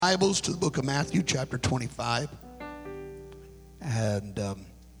Bibles to the book of Matthew, chapter 25. And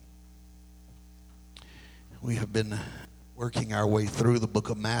we have been working our way through the book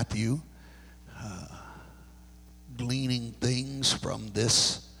of Matthew, gleaning things from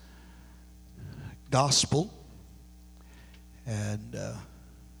this gospel. And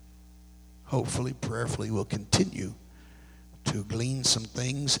hopefully, prayerfully, we'll continue to glean some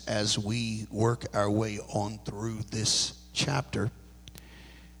things as we work our way on through this chapter.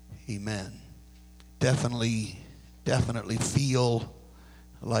 Amen. Definitely feel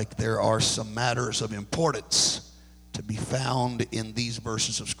like there are some matters of importance to be found in these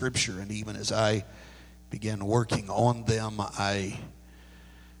verses of Scripture. And even as I began working on them, I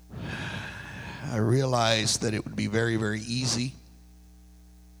realized that it would be very, very easy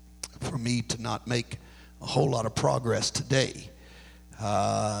for me to not make a whole lot of progress today.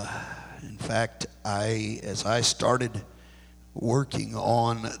 In fact, as I started working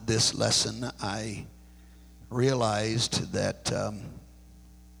on this lesson, I realized that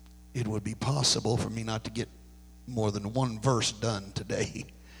it would be possible for me not to get more than one verse done today.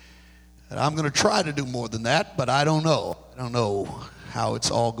 And I'm going to try to do more than that, but I don't know. I don't know how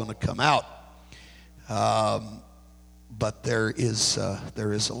it's all going to come out. But there is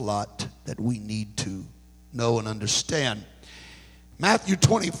a lot that we need to know and understand. Matthew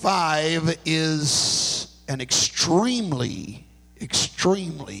 25 is an extremely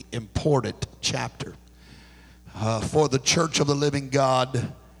important chapter for the church of the living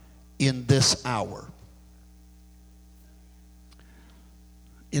God in this hour.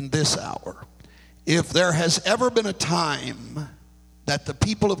 In this hour. If there has ever been a time that the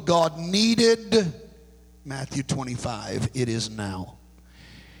people of God needed Matthew 25, it is now.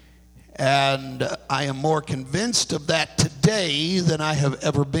 And I am more convinced of that today than I have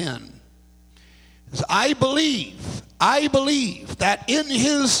ever been. I believe that in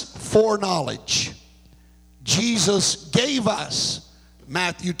his foreknowledge, Jesus gave us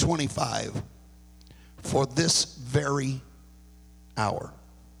Matthew 25 for this very hour.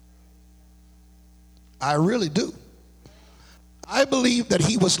 I really do. I believe that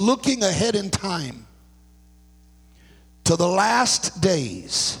he was looking ahead in time to the last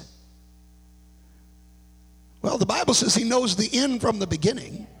days. Well, the Bible says he knows the end from the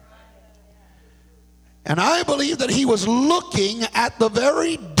beginning. And I believe that he was looking at the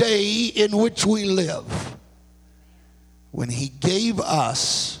very day in which we live when he gave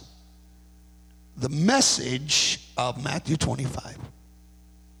us the message of Matthew 25.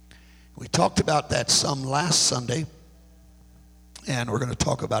 We talked about that some last Sunday, and we're going to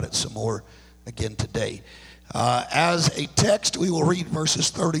talk about it some more again today. As a text, we will read verses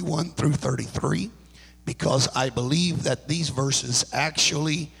 31 through 33 because I believe that these verses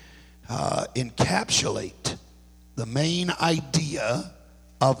actually encapsulate the main idea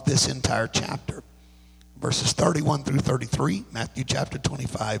of this entire chapter. Verses 31 through 33, Matthew chapter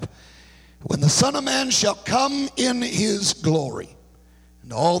 25. When the Son of Man shall come in his glory,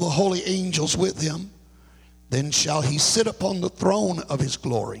 and all the holy angels with him, then shall he sit upon the throne of his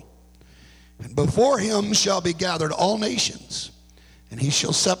glory. And before him shall be gathered all nations, and he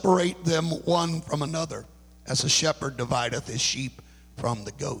shall separate them one from another, as a shepherd divideth his sheep from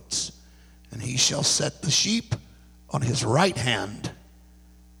the goats. And he shall set the sheep on his right hand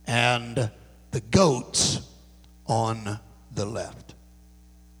and the goats on the left.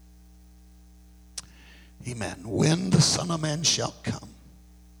 Amen. When the Son of Man shall come,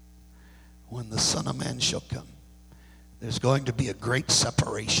 when the Son of Man shall come, there's going to be a great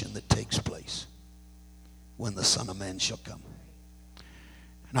separation that takes place when the Son of Man shall come.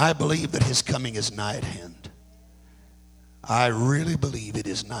 And I believe that his coming is nigh at hand. I really believe it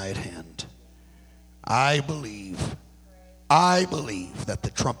is nigh at hand. I believe that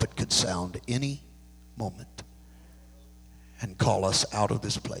the trumpet could sound any moment and call us out of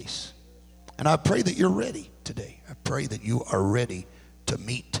this place. And I pray that you're ready today. I pray that you are ready to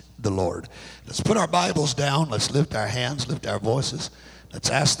meet the Lord. Let's put our Bibles down. Let's lift our hands, lift our voices. Let's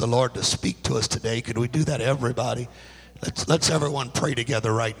ask the Lord to speak to us today. Could we do that, everybody? Let's everyone pray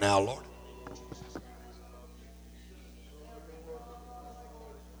together right now, Lord.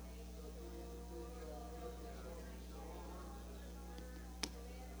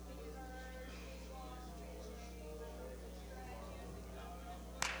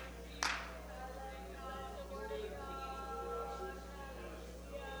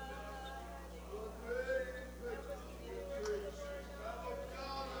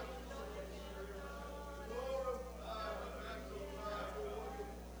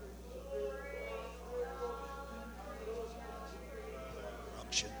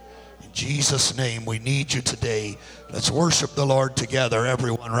 Jesus' name, we need you today. Let's worship the Lord together,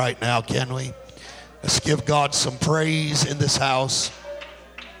 everyone, right now, can we? Let's give God some praise in this house.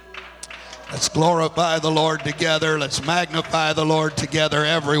 Let's glorify the Lord together. Let's magnify the Lord together,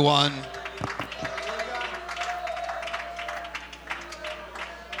 everyone.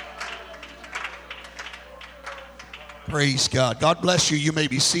 Praise God. God bless you. You may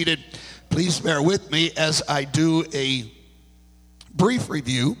be seated. Please bear with me as I do a brief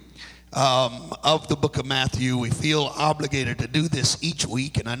review of the book of Matthew. We feel obligated to do this each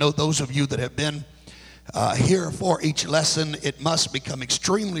week, and I know those of you that have been here for each lesson, it must become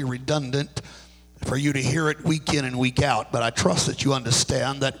extremely redundant for you to hear it week in and week out. But I trust that you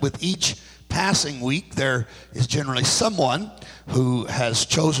understand that with each passing week, there is generally someone who has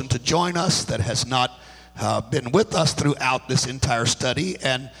chosen to join us that has not been with us throughout this entire study.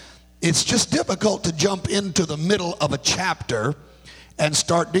 And it's just difficult to jump into the middle of a chapter and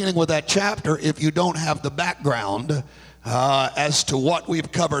start dealing with that chapter if you don't have the background as to what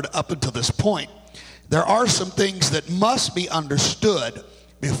we've covered up until this point. There are some things that must be understood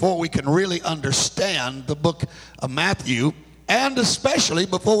before we can really understand the book of Matthew, and especially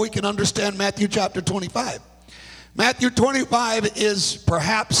before we can understand Matthew chapter 25. Matthew 25 is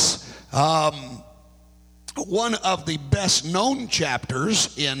perhaps one of the best known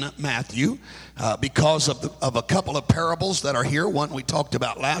chapters in Matthew because of a couple of parables that are here. One we talked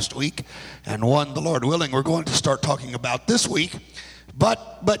about last week, and one, the Lord willing, we're going to start talking about this week.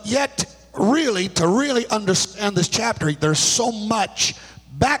 But yet, really, to really understand this chapter, there's so much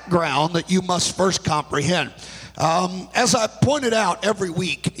background that you must first comprehend. As I pointed out every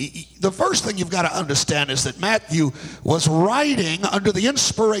week, the first thing you've got to understand is that Matthew was writing under the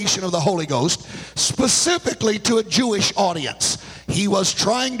inspiration of the Holy Ghost, specifically to a Jewish audience. He was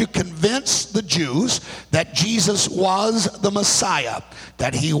trying to convince the Jews that Jesus was the Messiah,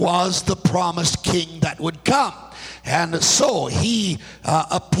 that he was the promised king that would come. And so he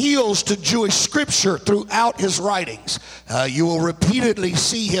appeals to Jewish scripture throughout his writings. You will repeatedly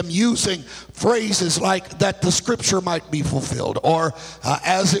see him using phrases like that the scripture might be fulfilled, or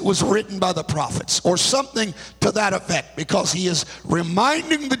as it was written by the prophets, or something to that effect, because he is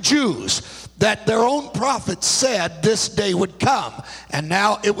reminding the Jews that their own prophets said this day would come, and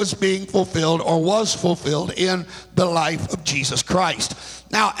now it was being fulfilled, or was fulfilled, in the life of Jesus Christ.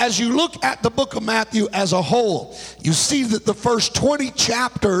 Now, as you look at the book of Matthew as a whole, you see that the first 20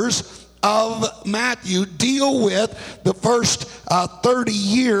 chapters of Matthew deal with the first 30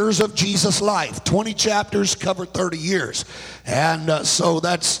 years of Jesus' life. 20 chapters cover 30 years. And so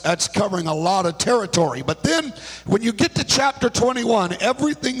that's covering a lot of territory. But then when you get to chapter 21,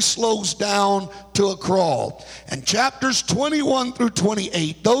 everything slows down to a crawl. And chapters 21 through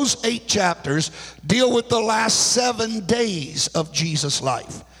 28, those 8 chapters deal with the last 7 days of Jesus'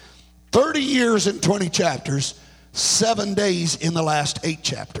 life. 30 years in 20 chapters, 7 days in the last 8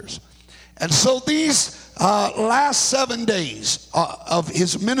 chapters. And so these last 7 days of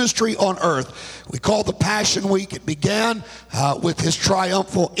his ministry on earth, we call the Passion Week. It began with his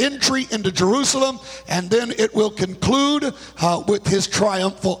triumphal entry into Jerusalem, and then it will conclude with his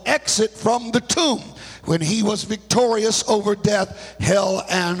triumphal exit from the tomb, when he was victorious over death, hell,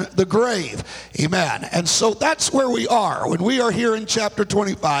 and the grave. Amen. And so that's where we are. When we are here in chapter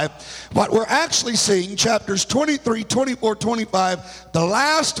 25, what we're actually seeing, chapters 23, 24, 25, the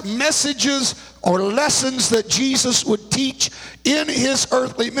last messages or lessons that Jesus would teach in his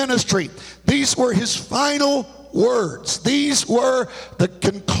earthly ministry. These were his final words. These were the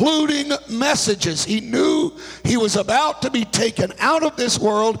concluding messages. He knew he was about to be taken out of this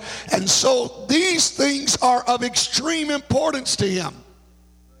world, and so these things are of extreme importance to him.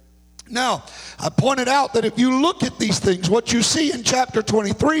 Now, I pointed out that if you look at these things, what you see in chapter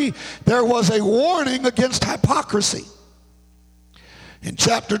 23, there was a warning against hypocrisy. In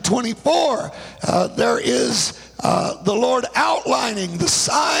chapter 24, there is the Lord outlining the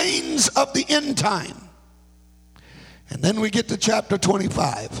signs of the end time. And then we get to chapter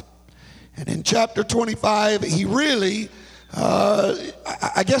 25. And in chapter 25, he really,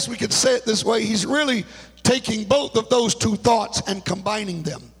 I guess we could say it this way, he's really taking both of those two thoughts and combining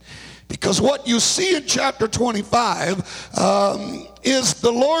them. Because what you see in chapter 25 is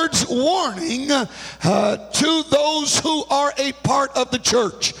the Lord's warning to those who are a part of the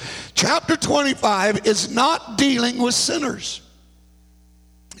church. Chapter 25 is not dealing with sinners.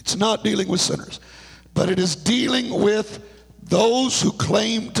 It's not dealing with sinners. But it is dealing with those who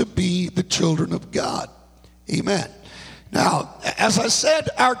claim to be the children of God. Amen. Now, as I said,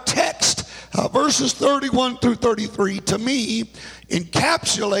 our text, verses 31 through 33, to me,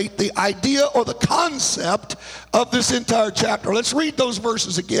 encapsulate the idea or the concept of this entire chapter. Let's read those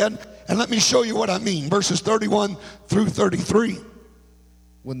verses again, And let me show you what I mean. Verses 31 through 33.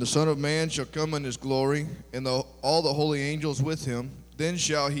 When the Son of Man shall come in his glory, and all the holy angels with him, then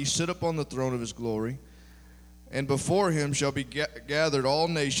shall he sit upon the throne of his glory, and before him shall be gathered all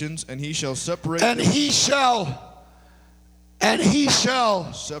nations, and he shall separate. And he shall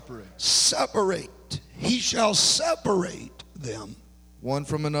separate. He shall separate them. One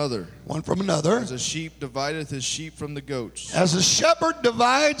from another. As a sheep divideth his sheep from the goats. As a shepherd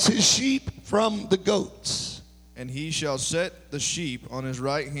divides his sheep from the goats. And he shall set the sheep on his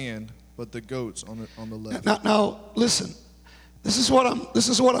right hand, but the goats on the left. Now listen. This is what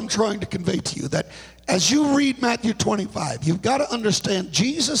I'm trying to convey to you, that as you read Matthew 25, you've got to understand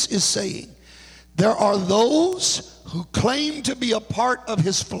Jesus is saying there are those who claim to be a part of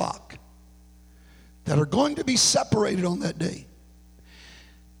his flock that are going to be separated on that day.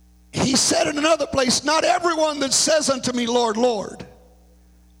 He said in another place, not everyone that says unto me, Lord, Lord,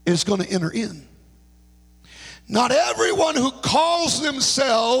 is going to enter in. Not everyone who calls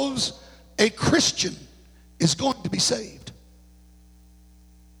themselves a Christian is going to be saved.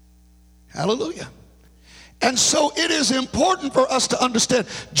 Hallelujah. And so it is important for us to understand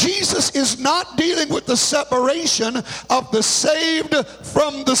Jesus is not dealing with the separation of the saved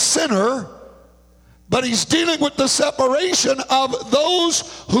from the sinner, but he's dealing with the separation of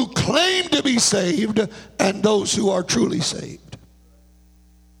those who claim to be saved and those who are truly saved.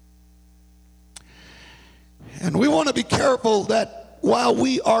 And we want to be careful that while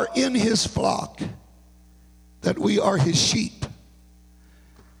we are in his flock, that we are his sheep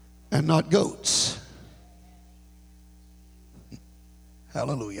and not goats.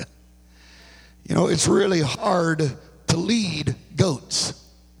 Hallelujah. You know, it's really hard to lead goats.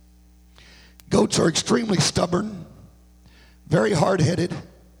 Goats are extremely stubborn, very hard-headed,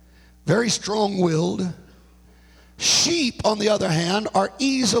 very strong-willed. Sheep, on the other hand, are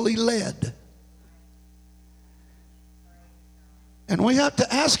easily led. And we have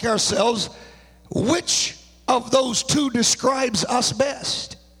to ask ourselves, which of those two describes us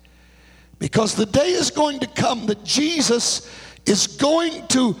best? Because the day is going to come that Jesus is going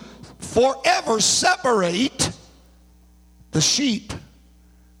to forever separate the sheep,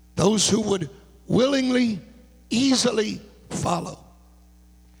 those who would willingly, easily follow,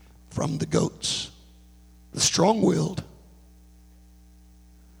 from the goats, the strong-willed,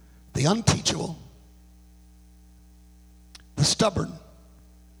 the unteachable, the stubborn.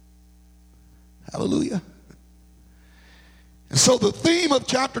 Hallelujah. And so the theme of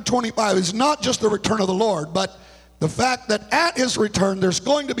chapter 25 is not just the return of the Lord, but the fact that at his return there's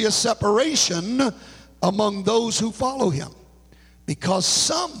going to be a separation among those who follow him, because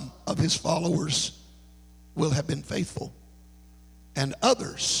some of his followers will have been faithful and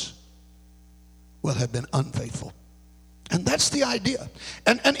others will have been unfaithful. And that's the idea.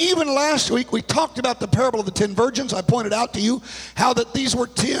 And even last week we talked about the parable of the 10 virgins. I pointed out to you how that these were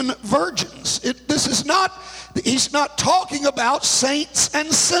 10 virgins. He's not talking about saints and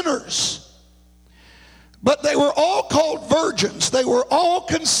sinners. But they were all called virgins. They were all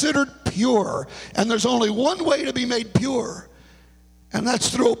considered pure. And there's only one way to be made pure, and that's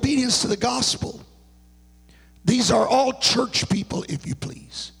through obedience to the gospel. These are all church people, if you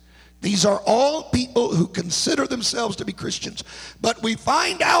please. These are all people who consider themselves to be Christians. But we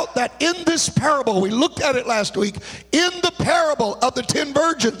find out that in this parable, we looked at it last week, in the parable of the 10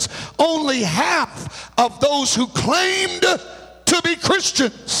 virgins, only half of those who claimed to be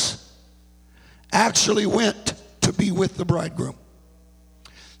Christians actually went to be with the bridegroom.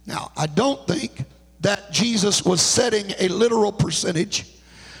 Now, I don't think that Jesus was setting a literal percentage.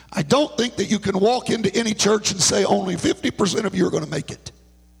 I don't think that you can walk into any church and say only 50% of you are going to make it.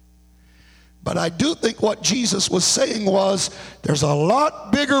 But I do think what Jesus was saying was there's a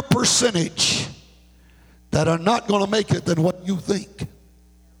lot bigger percentage that are not going to make it than what you think.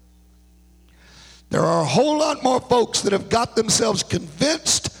 There are a whole lot more folks that have got themselves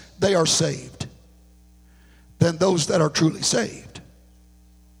convinced they are saved than those that are truly saved.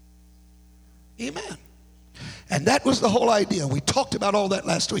 Amen. And that was the whole idea. We talked about all that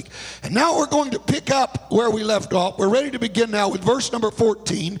last week. And now we're going to pick up where we left off. We're ready to begin now with verse number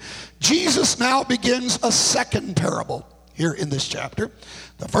 14. Jesus now begins a second parable here in this chapter.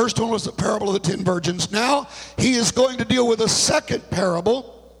 The first one was the parable of the 10 virgins. Now he is going to deal with a second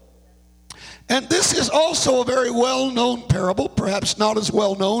parable. And this is also a very well-known parable, perhaps not as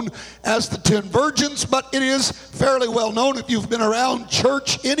well-known as the 10 virgins, but it is fairly well-known. If you've been around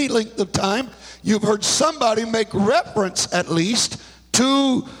church any length of time, you've heard somebody make reference, at least,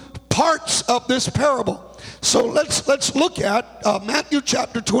 to parts of this parable. So let's look at Matthew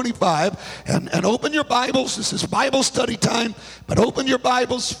chapter 25 and open your Bibles. This is Bible study time, but open your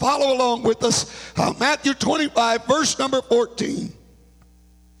Bibles, follow along with us. Matthew 25, verse number 14.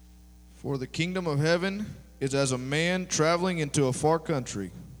 For the kingdom of heaven is as a man traveling into a far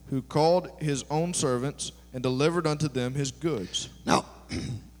country, who called his own servants and delivered unto them his goods. Now,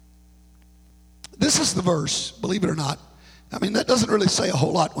 this is the verse, believe it or not. I mean, that doesn't really say a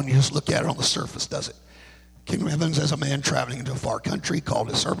whole lot when you just look at it on the surface, does it? Kingdom of heaven is as a man traveling into a far country, called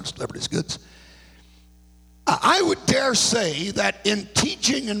his servants, delivered his goods. I would dare say that in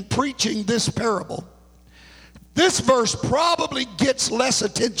teaching and preaching this parable, this verse probably gets less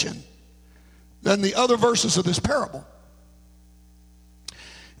attention than the other verses of this parable.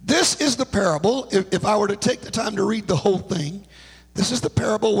 This is the parable, if I were to take the time to read the whole thing, this is the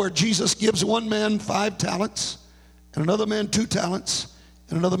parable where Jesus gives one man 5 talents, and another man 2 talents,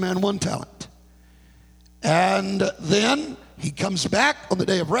 and another man 1 talent. And then he comes back on the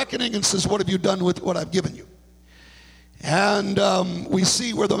day of reckoning and says, what have you done with what I've given you? And we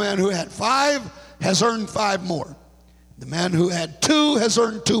see where the man who had 5 has earned 5 more. The man who had 2 has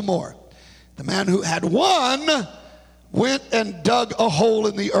earned 2 more. The man who had 1 went and dug a hole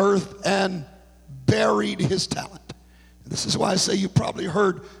in the earth and buried his talent. This is why I say you probably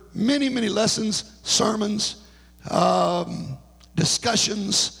heard many, many lessons, sermons,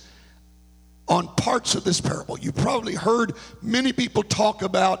 discussions on parts of this parable. You probably heard many people talk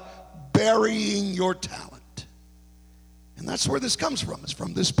about burying your talent. And that's where this comes from. It's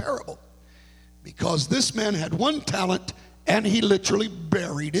from this parable. Because this man had 1 talent and he literally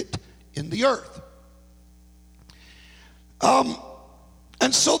buried it in the earth.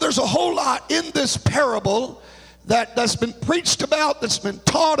 And so there's a whole lot in this parable that's been preached about, that's been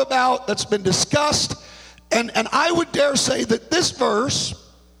taught about, that's been discussed. And I would dare say that this verse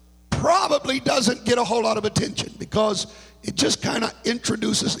probably doesn't get a whole lot of attention because it just kind of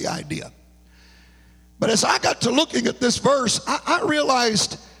introduces the idea. But as I got to looking at this verse, I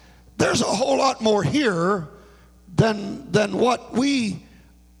realized there's a whole lot more here than what we,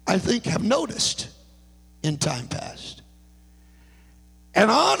 I think, have noticed in time past. And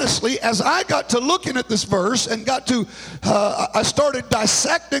honestly, as I got to looking at this verse and I started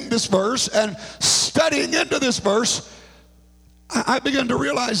dissecting this verse and studying into this verse, I began to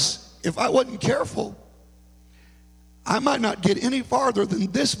realize if I wasn't careful, I might not get any farther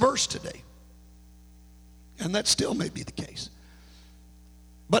than this verse today. And that still may be the case.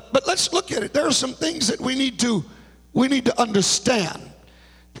 But let's look at it. There are some things that we need to understand.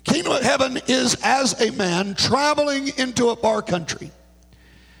 The kingdom of heaven is as a man traveling into a far country,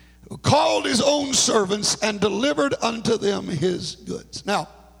 who called his own servants and delivered unto them his goods. Now,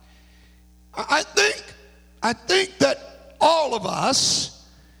 I think that all of us,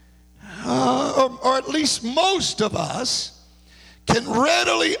 or at least most of us, can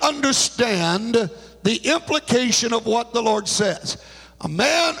readily understand the implication of what the Lord says. A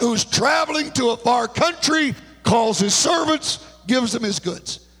man who's traveling to a far country calls his servants, gives them his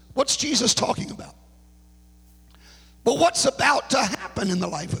goods. What's Jesus talking about? But what's about to happen in the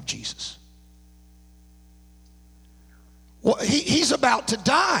life of Jesus? Well, he's about to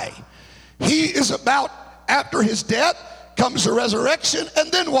die. He is about, after his death, comes the resurrection,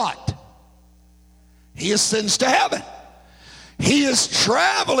 and then what? He ascends to heaven. He is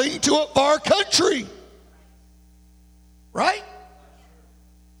traveling to a far country. Right?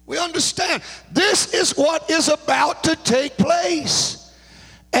 We understand. This is what is about to take place.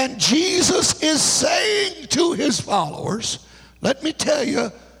 And Jesus is saying to his followers, let me tell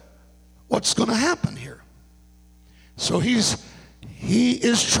you what's going to happen here. So he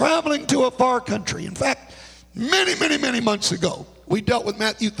is traveling to a far country. In fact, many months ago, we dealt with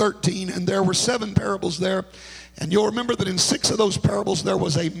Matthew 13, and there were 7 parables there. And you'll remember that in 6 of those parables, there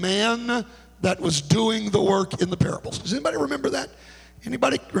was a man that was doing the work in the parables. Does anybody remember that?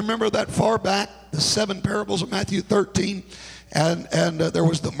 Anybody remember that far back, the 7 parables of Matthew 13? And there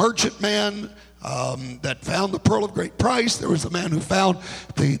was the merchant man that found the pearl of great price. There was the man who found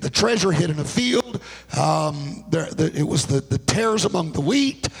the treasure hid in a field. It was the tares among the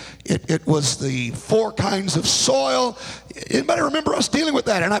wheat. It was the 4 kinds of soil. Anybody remember us dealing with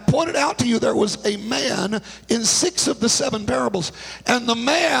that? And I pointed out to you there was a man in 6 of the 7 parables. And the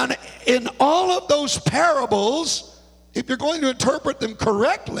man in all of those parables, if you're going to interpret them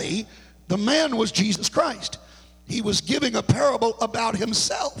correctly, the man was Jesus Christ. He was giving a parable about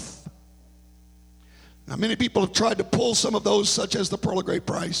himself. Now, many people have tried to pull some of those, such as the pearl of great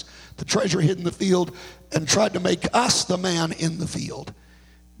price, the treasure hid in the field, and tried to make us the man in the field.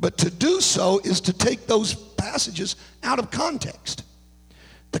 But to do so is to take those passages out of context.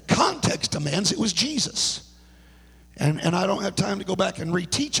 The next to man's, it was Jesus. And I don't have time to go back and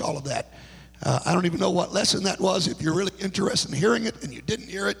reteach all of that. I don't even know what lesson that was. If you're really interested in hearing it and you didn't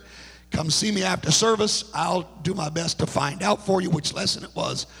hear it, come see me after service. I'll do my best to find out for you which lesson it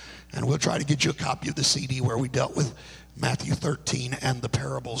was, and we'll try to get you a copy of the CD where we dealt with Matthew 13 and the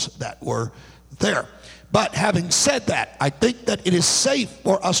parables that were there. But having said that, I think that it is safe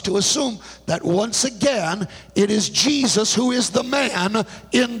for us to assume that once again, it is Jesus who is the man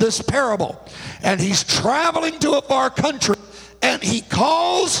in this parable. And he's traveling to a far country, and he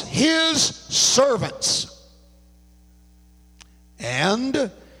calls his servants. And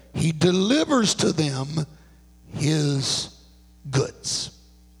he delivers to them his goods.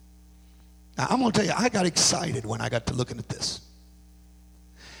 Now, I'm going to tell you, I got excited when I got to looking at this.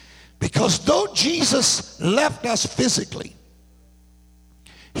 Because though Jesus left us physically,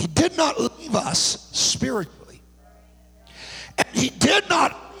 he did not leave us spiritually. And he did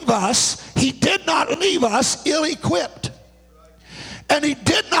not leave us ill-equipped. And he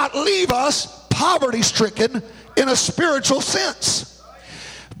did not leave us poverty-stricken in a spiritual sense.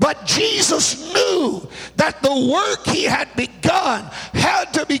 But Jesus knew that the work he had begun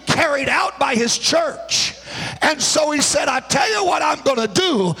had to be carried out by his church. And so he said, I tell you what I'm going to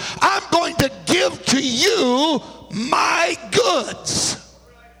do. I'm going to give to you my goods.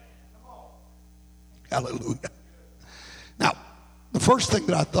 Hallelujah. Now, the first thing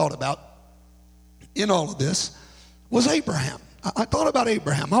that I thought about in all of this was Abraham. I thought about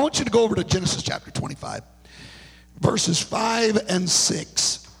Abraham. I want you to go over to Genesis chapter 25, verses 5 and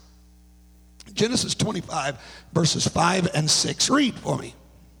 6. Genesis 25, verses 5 and 6. Read for me.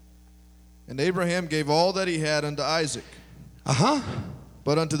 And Abraham gave all that he had unto Isaac.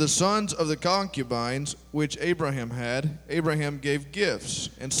 But unto the sons of the concubines which Abraham had, Abraham gave gifts,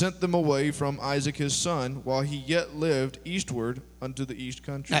 and sent them away from Isaac his son, while he yet lived eastward unto the east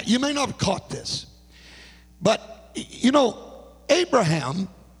country. Now, you may not have caught this, but, you know, Abraham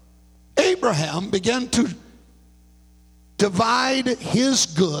began to divide his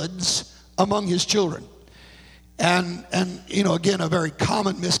goods among his children. And you know, again, a very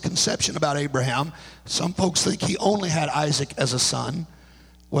common misconception about Abraham. Some folks think he only had Isaac as a son.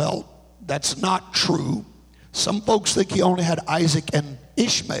 Well, that's not true. Some folks think he only had Isaac and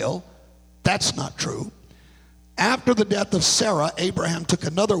Ishmael. That's not true. After the death of Sarah, Abraham took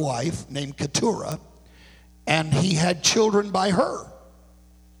another wife named Keturah, and he had children by her.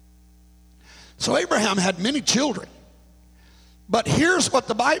 So Abraham had many children. But here's what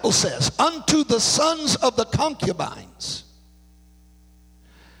the Bible says. Unto the sons of the concubines,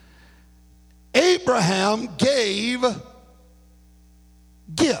 Abraham gave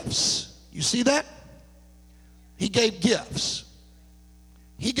gifts. You see that? He gave gifts.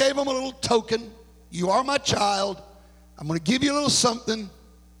 He gave them a little token. You are my child. I'm going to give you a little something.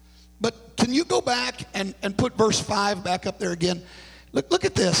 But can you go back and put verse 5 back up there again? Look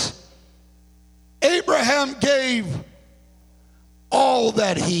at this. Abraham gave all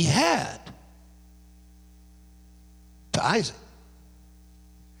that he had to Isaac.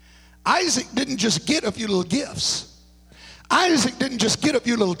 Isaac didn't just get a few little gifts. Isaac didn't just get a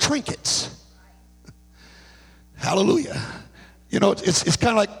few little trinkets. Hallelujah. You know, it's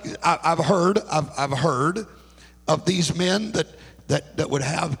kind of like I've heard of these men that would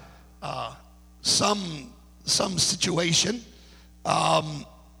have some situation,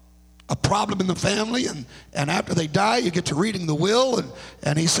 a problem in the family, and after they die, you get to reading the will,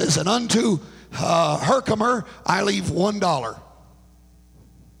 and he says, and unto Herkimer I leave $1.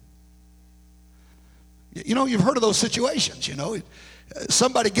 You know, you've heard of those situations, you know.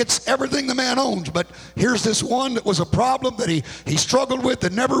 Somebody gets everything the man owns, but here's this one that was a problem that he struggled with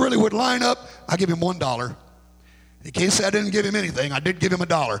that never really would line up. I give him $1. In case I didn't give him anything, I did give him $1.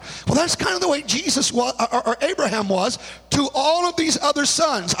 Well, that's kind of the way Jesus was, or Abraham was, to all of these other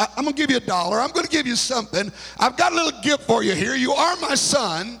sons. I'm going to give you $1. I'm going to give you something. I've got a little gift for you here. You are my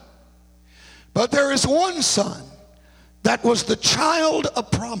son. But there is one son that was the child of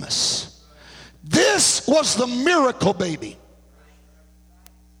promise. This was the miracle baby.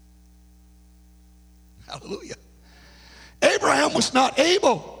 Hallelujah. Abraham was not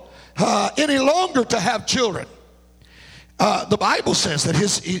able any longer to have children. The Bible says that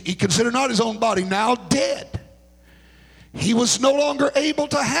he considered not his own body now dead. He was no longer able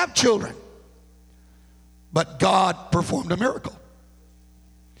to have children. But God performed a miracle.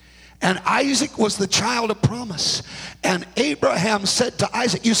 And Isaac was the child of promise. And Abraham said to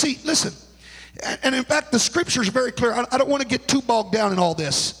Isaac, you see, listen, and in fact the scripture is very clear. I don't want to get too bogged down in all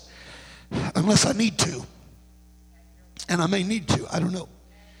this unless I need to. And I may need to, I don't know.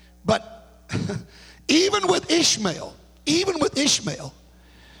 But even with Ishmael,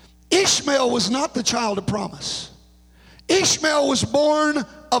 Ishmael was not the child of promise. Ishmael was born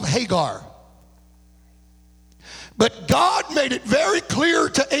of Hagar. But God made it very clear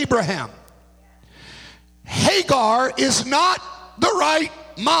to Abraham, Hagar is not the right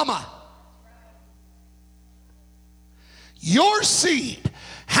mama. Your seed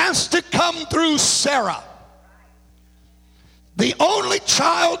has to come through Sarah. The only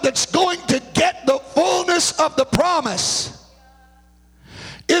child that's going to get the fullness of the promise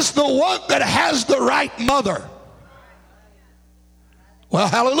is the one that has the right mother. Well,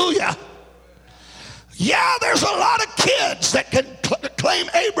 hallelujah. Yeah, there's a lot of kids that can claim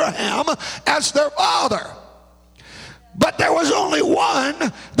Abraham as their father. But there was only one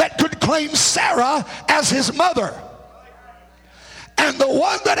that could claim Sarah as his mother. And the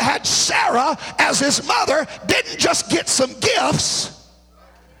one that had Sarah as his mother didn't just get some gifts.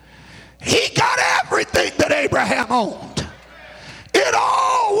 He got everything that Abraham owned. It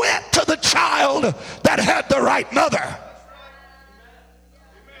all went to the child that had the right mother.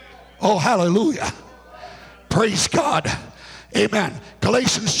 Oh, hallelujah. Praise God. Amen.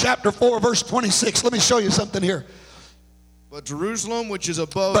 Galatians chapter 4, verse 26. Let me show you something here. But Jerusalem, which is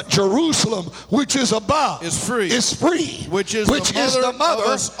above, is free, which is the mother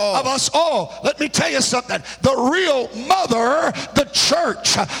of us all. Let me tell you something. The real mother, the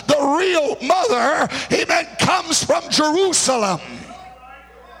church, the real mother, amen, comes from Jerusalem.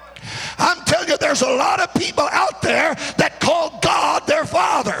 I'm telling you, there's a lot of people out there that call God their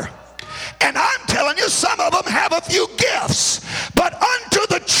father. And I'm telling you, some of them have a few gifts. But unto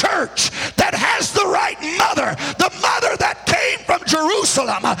the church that has the right mother, the mother that came from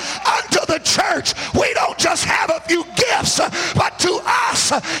Jerusalem, unto the church, we don't just have a few gifts, but to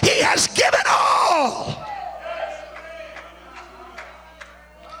us, he has given all.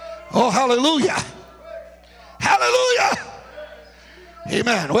 Oh, hallelujah. Hallelujah.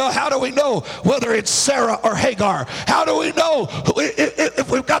 Amen. Well, how do we know whether it's Sarah or Hagar? How do we know if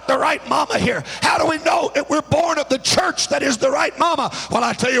we've got the right mama here? How do we know if we're born of the church that is the right mama? Well,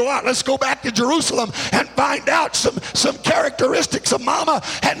 I tell you what, let's go back to Jerusalem and find out some characteristics of mama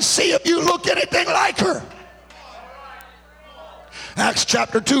and see if you look anything like her. Acts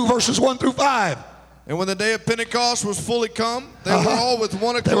chapter 2, verses 1 through 5. And when the day of Pentecost was fully come, they were all with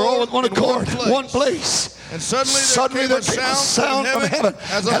one accord, one place. And suddenly there came a sound from heaven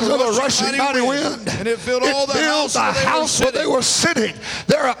as of a rushing mighty wind. And it filled all the house where they were sitting.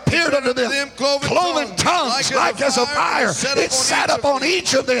 There appeared unto them cloven tongues like as of fire. It sat upon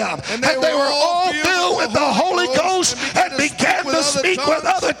each of them. And they were all filled with the Holy Ghost and began to speak with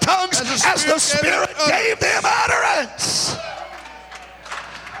other tongues as the Spirit gave them utterance.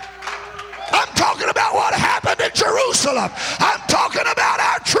 I'm talking about what happened in Jerusalem. I'm talking about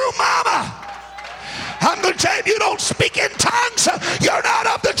our true mama. I'm going to tell you, if you don't speak in tongues, you're not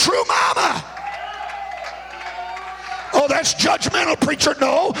of the true mama. Oh, that's judgmental, preacher.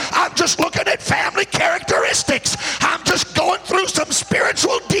 No, I'm just looking at family characteristics. I'm just going through some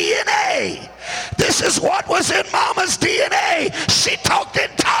spiritual DNA. This is what was in mama's DNA. She talked in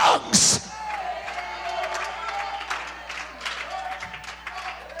tongues.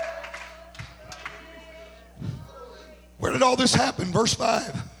 Where did all this happen? Verse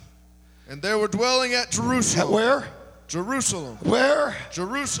 5. And they were dwelling at Jerusalem. At where? Jerusalem. Where?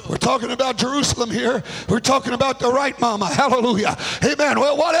 Jerusalem. We're talking about Jerusalem here. We're talking about the right mama. Hallelujah. Amen.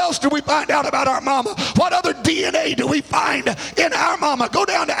 Well, what else do we find out about our mama? What other DNA do we find in our mama? Go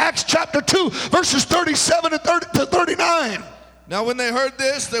down to Acts chapter 2, verses 37 to 39. Now when they heard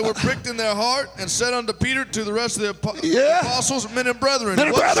this, they were pricked in their heart and said unto Peter to the rest of the apostles, Men and brethren,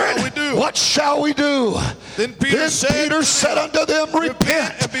 what shall we do? What shall we do? Then Peter said unto them,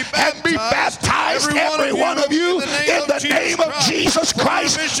 Repent and be baptized, every one of you, in the name of Jesus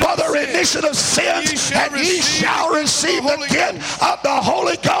Christ, for the remission of sins, and ye shall receive the gift of the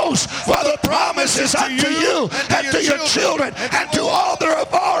Holy Ghost. For the promise is unto you and to your children and to all that are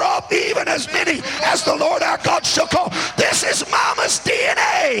far off, even as many as the Lord our God shall call. This is mama's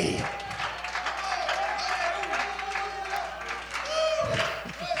DNA.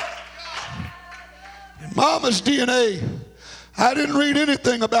 Mama's DNA. I didn't read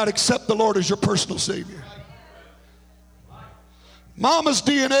anything about accept the Lord as your personal Savior. Mama's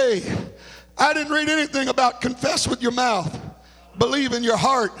DNA. I didn't read anything about confess with your mouth, believe in your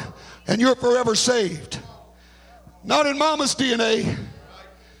heart, and you're forever saved. Not in mama's DNA.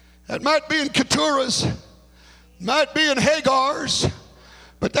 That might be in Keturah's, might be in Hagar's,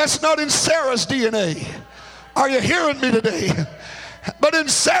 but that's not in Sarah's DNA. Are you hearing me today? But in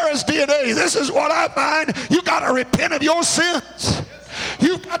Sarah's DNA, this is what I find. You got to repent of your sins.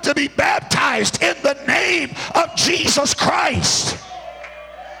 You've got to be baptized in the name of Jesus Christ.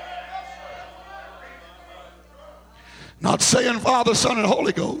 Not saying Father, Son, and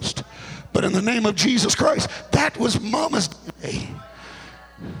Holy Ghost, but in the name of Jesus Christ. That was Mama's DNA.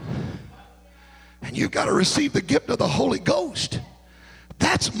 And you've got to receive the gift of the Holy Ghost.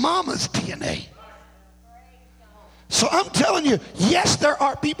 That's Mama's DNA. So I'm telling you, yes, there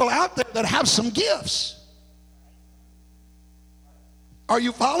are people out there that have some gifts. Are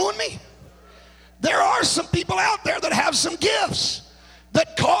you following me? There are some people out there that have some gifts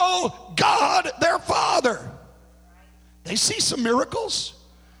that call God their Father. They see some miracles.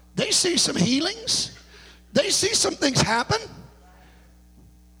 They see some healings. They see some things happen.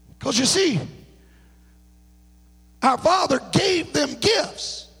 Because you see, our Father gave them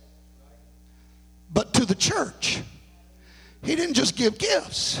gifts. But to the church, He didn't just give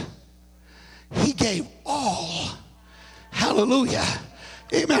gifts. He gave all. Hallelujah.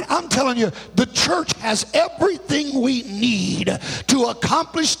 Amen. I'm telling you, the church has everything we need to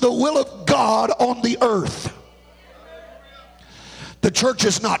accomplish the will of God on the earth. The church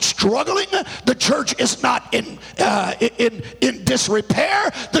is not struggling. The church is not in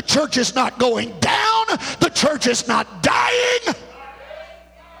disrepair. The church is not going down. The church is not dying.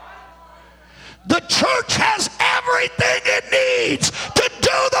 The church has everything it needs to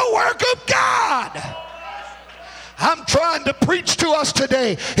do the work of God. I'm trying to preach to us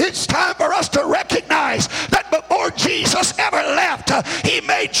today. It's time for us to recognize that before Jesus ever left, He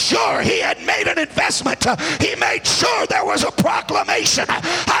made sure He had made an investment. He made sure there was a proclamation.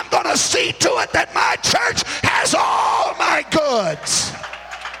 I'm going to see to it that my church has all my goods.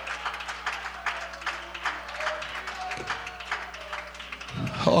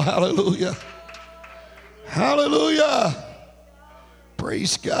 Oh, hallelujah. Hallelujah.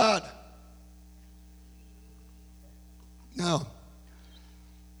 Praise God. Now,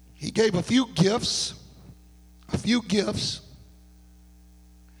 He gave a few gifts,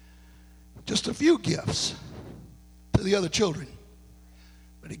 just a few gifts to the other children.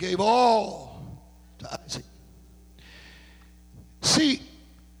 But He gave all to Isaac. See,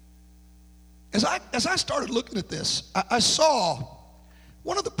 as I started looking at this, I saw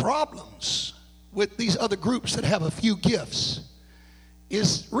one of the problems with these other groups that have a few gifts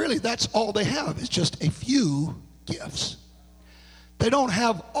is really that's all they have, is just a few gifts. They don't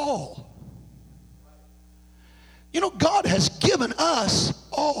have all. You know, God has given us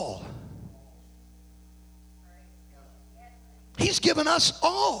all. He's given us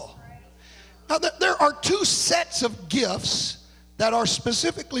all. Now, there are two sets of gifts that are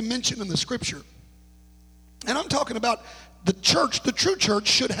specifically mentioned in the scripture. And I'm talking about the church. The true church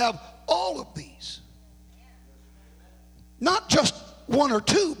should have all of these. Not just one or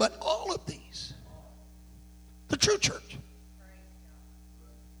two, but all of these. The true church.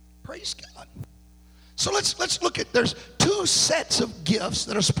 Praise God. So let's look at, there's two sets of gifts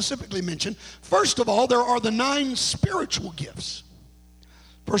that are specifically mentioned. First of all, there are the 9 spiritual gifts.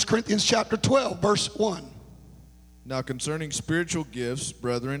 1 Corinthians chapter 12, verse 1. Now concerning spiritual gifts,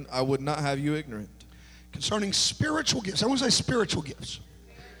 brethren, I would not have you ignorant. Concerning spiritual gifts. I want to say spiritual gifts.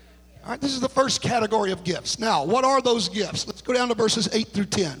 All right, this is the first category of gifts. Now, what are those gifts? Let's go down to verses 8 through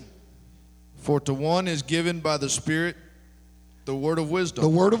 10. For to one is given by the Spirit the word of wisdom. The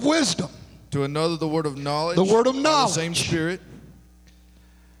word of wisdom. To another the word of knowledge. The word of knowledge. By the same Spirit.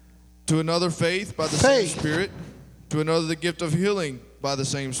 To another faith by the same Spirit. To another the gift of healing by the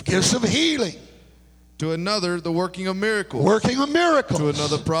same Spirit. Gifts of healing. To another the working of miracles. Working of miracles. To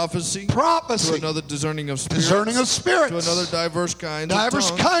another prophecy. Prophecy. To another discerning of spirits. Discerning of spirits. To another diverse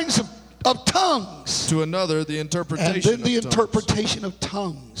kinds of tongues. To another the interpretation of tongues. And then the interpretation of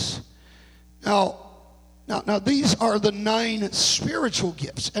tongues. Now, these are the 9 spiritual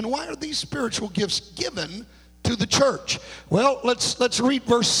gifts. And why are these spiritual gifts given to the church? Well, let's read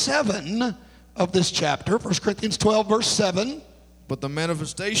verse 7 of this chapter, 1 Corinthians 12, verse 7. But the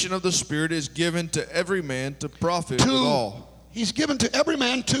manifestation of the Spirit is given to every man to profit withal. He's given to every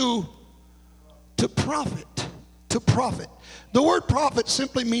man to profit. To profit. The word profit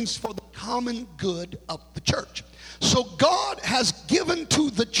simply means for the common good of the church. So God has given to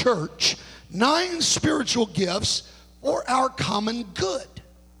the church 9 spiritual gifts for our common good.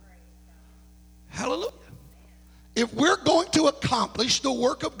 Hallelujah. If we're going to accomplish the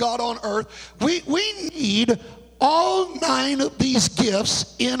work of God on earth, we need all 9 of these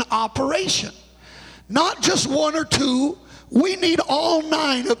gifts in operation. Not just 1 or 2. We need all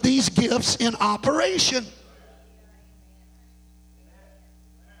 9 of these gifts in operation.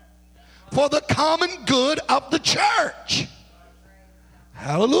 For the common good of the church.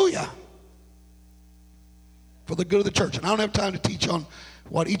 Hallelujah. For the good of the church. And I don't have time to teach on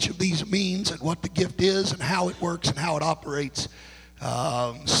what each of these means and what the gift is and how it works and how it operates.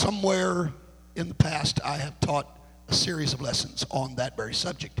 Somewhere in the past I have taught a series of lessons on that very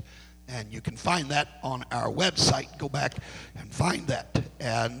subject. And you can find that on our website. Go back and find that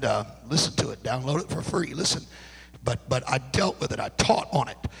and listen to it. Download it for free. Listen. But I dealt with it. I taught on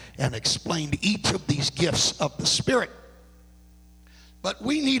it and explained each of these gifts of the Spirit. But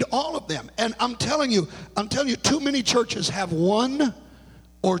we need all of them. And I'm telling you, too many churches have one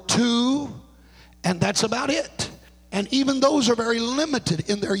or two, and that's about it. And even those are very limited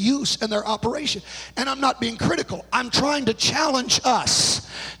in their use and their operation. And I'm not being critical. I'm trying to challenge us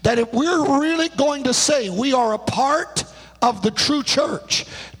that if we're really going to say we are a part of the true church,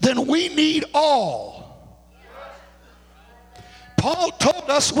 then we need all. Paul told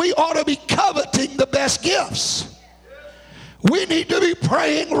us we ought to be coveting the best gifts. We need to be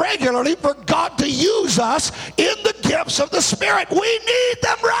praying regularly for God to use us in the gifts of the Spirit. We need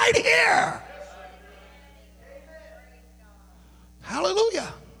them right here.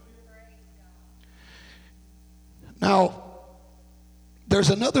 Hallelujah. Now, there's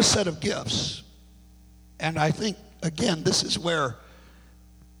another set of gifts. And I think, again, this is where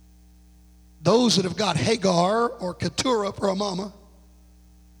those that have got Hagar or Keturah for a mama,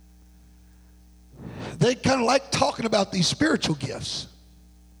 they kind of like talking about these spiritual gifts.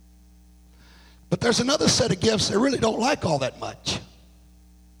 But there's another set of gifts they really don't like all that much.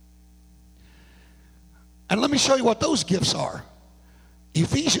 And let me show you what those gifts are.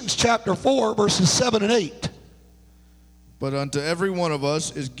 Ephesians chapter 4, verses 7 and 8. But unto every one of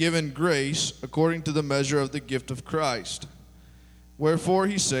us is given grace according to the measure of the gift of Christ. Wherefore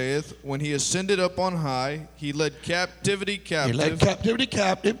he saith, when he ascended up on high, he led captivity captive.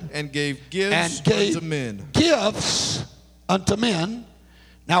 And gave gifts unto men. Gifts unto men.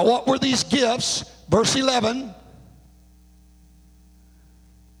 Now what were these gifts? Verse 11.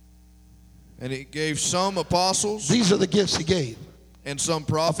 And he gave some apostles. These are the gifts he gave. And some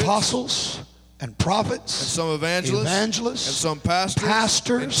prophets. Apostles and prophets. And some evangelists. And some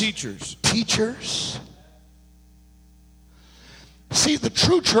pastors. And teachers. See, the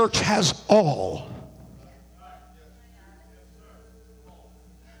true church has all.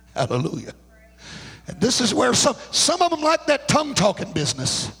 Hallelujah. And this is where some of them like that tongue-talking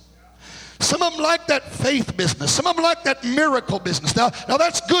business. Some of them like that faith business. Some of them like that miracle business. Now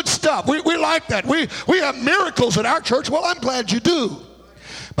that's good stuff. We like that. We have miracles at our church. Well, I'm glad you do.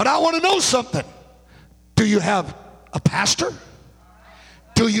 But I want to know something. Do you have a pastor?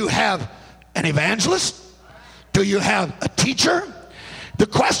 Do you have an evangelist? Do you have a teacher? The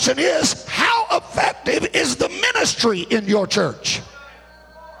question is, how effective is the ministry in your church?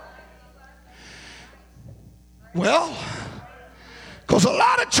 Well, because a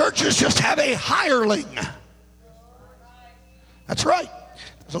lot of churches just have a hireling. That's right.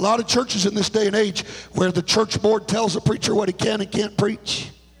 There's a lot of churches in this day and age where the church board tells the preacher what he can and can't preach,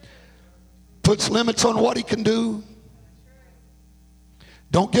 puts limits on what he can do.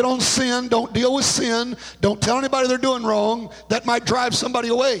 Don't get on sin. Don't deal with sin. Don't tell anybody they're doing wrong. That might drive somebody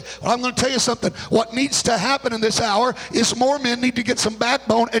away. Well, I'm going to tell you something. What needs to happen in this hour is more men need to get some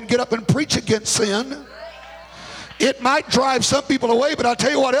backbone and get up and preach against sin. It might drive some people away, but I'll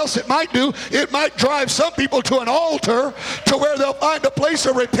tell you what else it might do. It might drive some people to an altar to where they'll find a place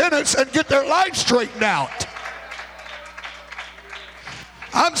of repentance and get their life straightened out.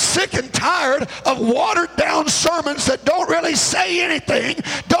 I'm sick and tired of watered down sermons that don't really say anything,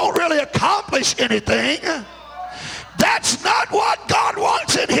 don't really accomplish anything. That's not what God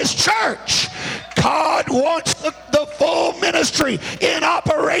wants in his church. God wants the full ministry in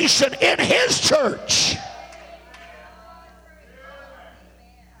operation in his church.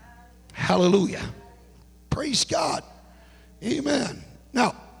 Hallelujah. Praise God. Amen.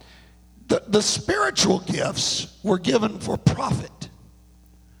 Now, the spiritual gifts were given for profit.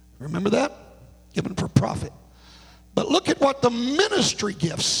 Remember that? Given for profit. But look at what the ministry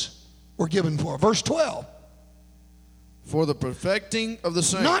gifts were given for. Verse 12. For the perfecting of the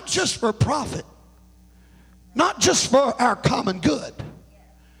saints. Not just for profit. Not just for our common good.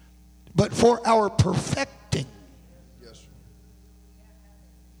 But for our perfecting. Yes.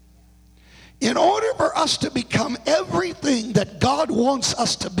 In order for us to become everything that God wants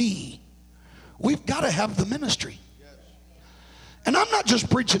us to be, we've got to have the ministry. And I'm not just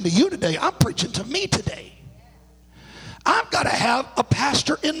preaching to you today, I'm preaching to me today. I've got to have a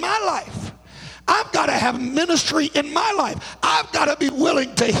pastor in my life. I've got to have ministry in my life. I've got to be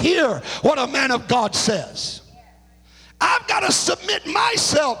willing to hear what a man of God says. I've got to submit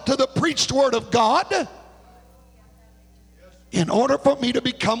myself to the preached word of God in order for me to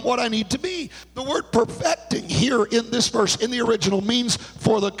become what I need to be. The word perfecting here in this verse in the original means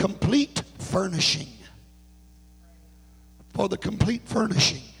for the complete furnishing. For the complete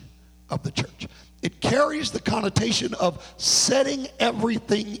furnishing of the church. it carries the connotation of setting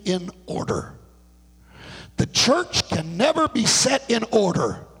everything in order. The church can never be set in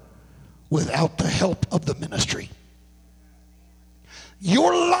order without the help of the ministry.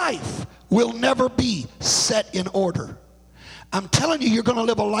 Your life will never be set in order. I'm telling you, you're going to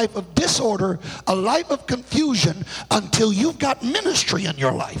live a life of disorder, a life of confusion, until you've got ministry in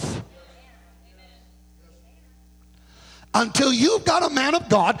your life. Until you've got a man of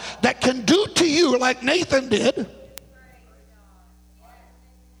God that can do to you like Nathan did.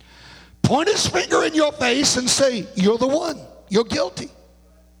 Point his finger in your face and say, you're the one. You're guilty.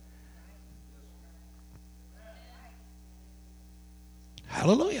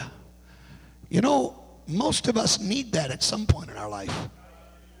 Hallelujah. You know, most of us need that at some point in our life.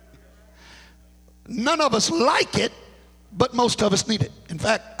 None of us like it, but most of us need it. In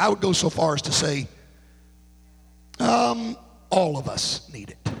fact, I would go so far as to say, all of us need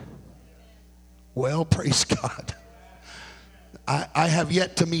it. Well, praise God. I have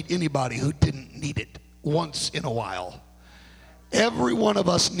yet to meet anybody who didn't need it once in a while. Every one of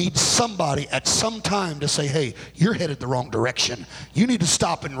us needs somebody at some time to say, hey, you're headed the wrong direction. You need to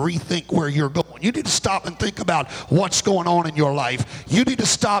stop and rethink where you're going. You need to stop and think about what's going on in your life. You need to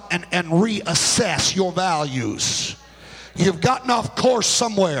stop and reassess your values. You've gotten off course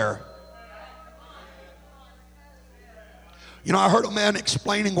somewhere. You know, I heard a man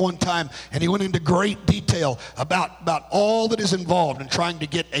explaining one time, and he went into great detail about all that is involved in trying to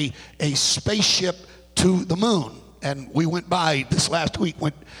get a spaceship to the moon. And we went by this last week,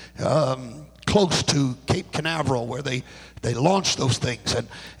 went close to Cape Canaveral where they launched those things.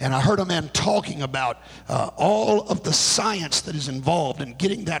 And I heard a man talking about all of the science that is involved in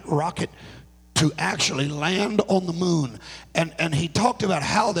getting that rocket to actually land on the moon. And he talked about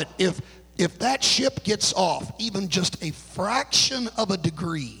how that if that ship gets off even just a fraction of a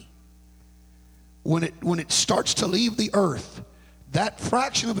degree, when it starts to leave the earth, that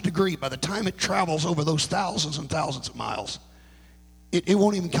fraction of a degree, by the time it travels over those thousands and thousands of miles, it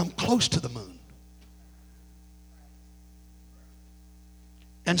won't even come close to the moon.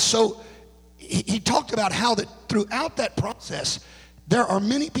 And so he talked about how that throughout that process, there are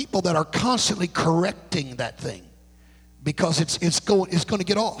many people that are constantly correcting that thing because it's going to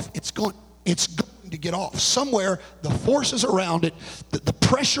get off. It's going to get off. Somewhere, the forces around it, the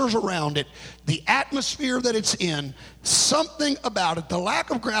pressures around it, the atmosphere that it's in, something about it, the lack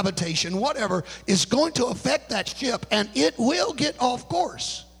of gravitation, whatever, is going to affect that ship, and it will get off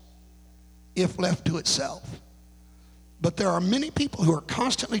course if left to itself. But there are many people who are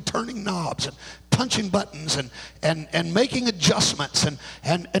constantly turning knobs and punching buttons and making adjustments,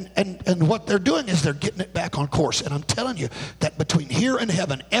 and what they're doing is they're getting it back on course. And I'm telling you that between here and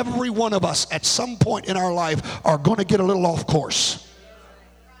heaven, every one of us at some point in our life are going to get a little off course.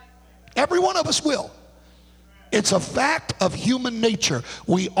 Every one of us will. It's a fact of human nature.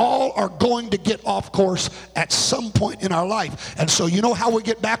 We all are going to get off course at some point in our life. And so you know how we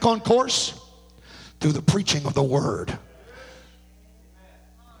get back on course? Through the preaching of the word.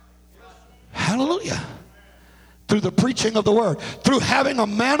 Hallelujah. Through the preaching of the word. Through having a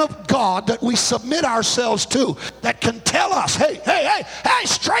man of God that we submit ourselves to, that can tell us, hey,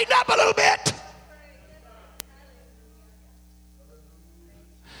 straighten up a little bit.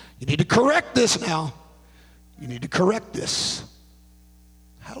 You need to correct this now. You need to correct this.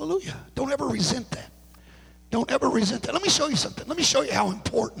 Hallelujah. Don't ever resent that. Don't ever resent that. Let me show you something. Let me show you how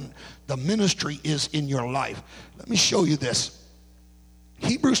important the ministry is in your life. Let me show you this.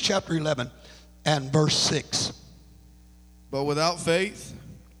 Hebrews chapter 11 and verse 6. But without faith,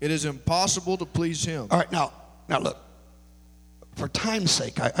 it is impossible to please him. All right, now look. For time's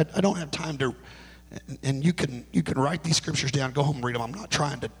sake, I don't have time to, and you can write these scriptures down, go home and read them. I'm not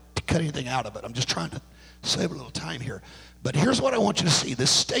trying to cut anything out of it. I'm just trying to save a little time here. But here's what I want you to see. This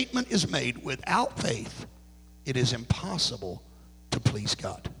statement is made: without faith, it is impossible to please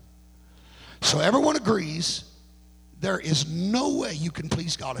God. So everyone agrees there is no way you can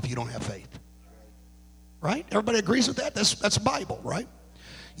please God if you don't have faith. Right? Everybody agrees with that? That's Bible, right?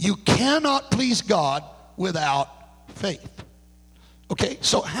 You cannot please God without faith. Okay,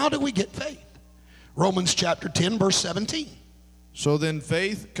 so how do we get faith? Romans chapter 10, verse 17. So then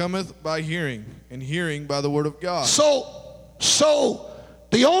faith cometh by hearing, and hearing by the word of God. So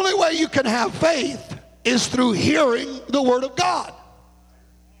the only way you can have faith is through hearing the word of God.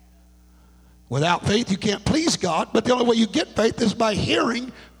 Without faith, you can't please God, but the only way you get faith is by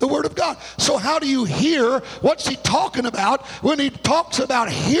hearing the word of God. So how do you hear? What's he talking about when he talks about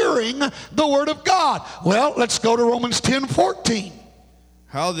hearing the word of God? Well, let's go to Romans 10:14.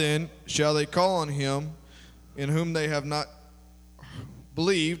 How then shall they call on him in whom they have not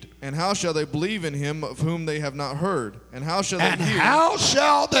believed, and how shall they believe in him of whom they have not heard? And how shall they And hear how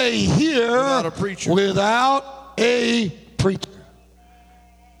shall they hear without a preacher? Without a preacher?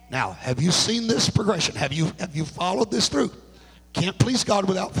 Now, have you seen this progression? Have you followed this through? Can't please God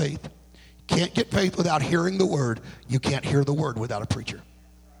without faith. Can't get faith without hearing the word. You can't hear the word without a preacher.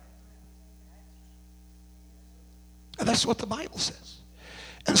 And that's what the Bible says.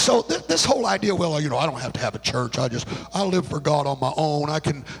 And so this whole idea, well, I don't have to have a church. I live for God on my own. I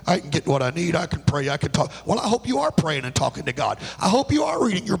can get what I need. I can pray. I can talk. Well, I hope you are praying and talking to God. I hope you are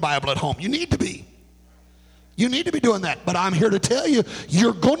reading your Bible at home. You need to be. You need to be doing that. But I'm here to tell you,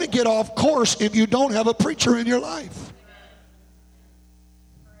 you're going to get off course if you don't have a preacher in your life.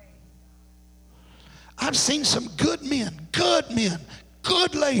 I've seen some good men,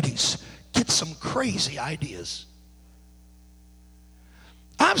 good ladies get some crazy ideas.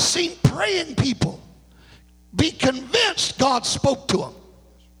 I've seen praying people be convinced God spoke to them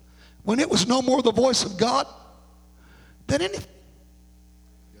when it was no more the voice of God than anything.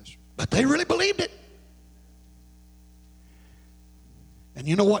 Yes, sir. But they really believed it. And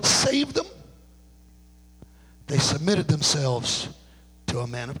you know what saved them? They submitted themselves to a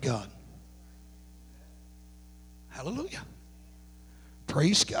man of God. Hallelujah.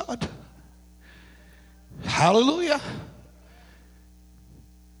 Praise God. Hallelujah.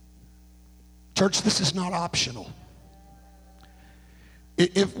 Church, this is not optional.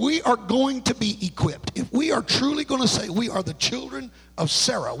 If we are going to be equipped, if we are truly going to say we are the children of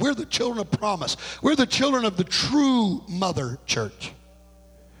Sarah, we're the children of promise, we're the children of the true mother church,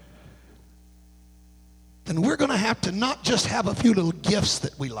 then we're going to have to not just have a few little gifts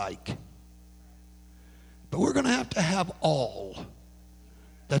that we like, but we're going to have all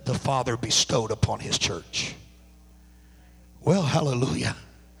that the Father bestowed upon his church. Well, hallelujah.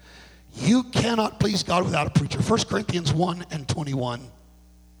 You cannot please God without a preacher. 1 Corinthians 1:21.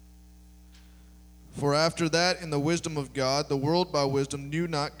 For after that, in the wisdom of God, the world by wisdom knew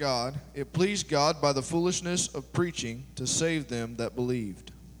not God. It pleased God by the foolishness of preaching to save them that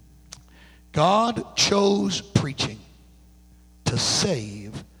believed. God chose preaching to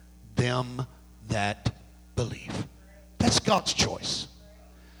save them that believe. That's God's choice.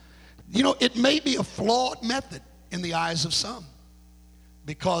 It may be a flawed method in the eyes of some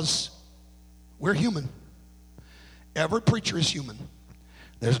because we're human. Every preacher is human.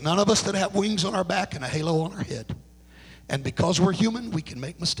 There's none of us that have wings on our back and a halo on our head. And because we're human, we can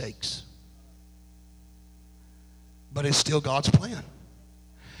make mistakes. But it's still God's plan.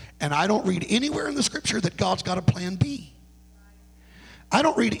 And I don't read anywhere in the scripture that God's got a plan B. I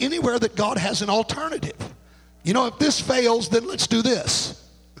don't read anywhere that God has an alternative. If this fails, then let's do this.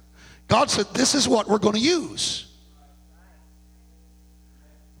 God said, this is what we're going to use.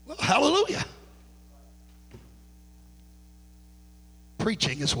 Well, hallelujah.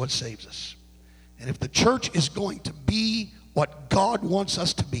 Preaching is what saves us. And if the church is going to be what God wants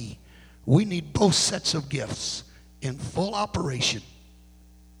us to be, we need both sets of gifts in full operation.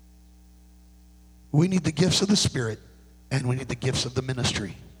 We need the gifts of the Spirit and we need the gifts of the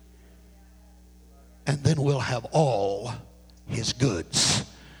ministry. And then we'll have all his goods.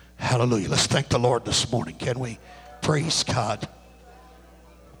 Hallelujah. Let's thank the Lord this morning, can we? Praise God.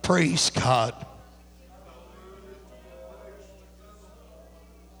 Praise God.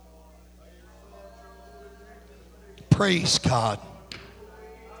 Praise God.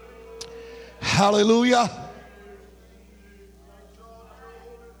 Hallelujah.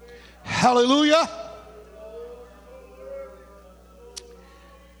 Hallelujah.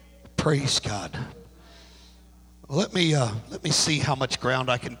 Praise God. Let me see how much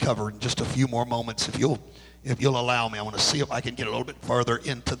ground I can cover in just a few more moments. If you'll allow me, I want to see if I can get a little bit farther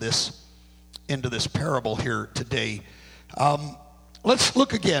into this parable here today. Let's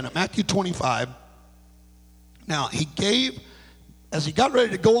look again at Matthew 25. Now, he gave, as he got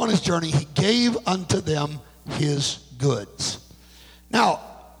ready to go on his journey, he gave unto them his goods. Now,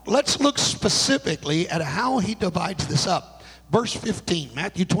 let's look specifically at how he divides this up. Verse 15,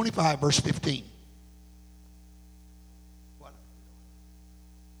 Matthew 25, verse 15. What?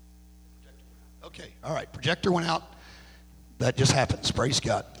 Okay, all right, projector went out. That just happens, praise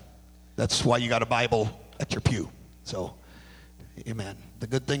God. That's why you got a Bible at your pew. So, amen. The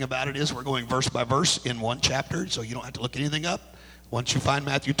good thing about it is we're going verse by verse in one chapter, so you don't have to look anything up. Once you find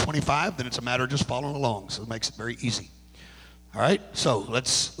Matthew 25, then it's a matter of just following along, so it makes it very easy. All right, so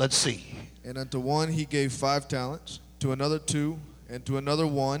let's see. And unto one he gave 5 talents, to another 2, and to another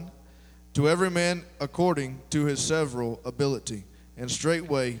 1, to every man according to his several ability, and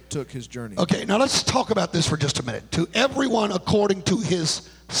straightway took his journey. Okay, now let's talk about this for just a minute. To everyone according to his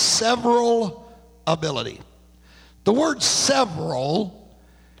several ability. The word several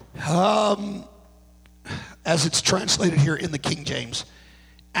as it's translated here in the King James,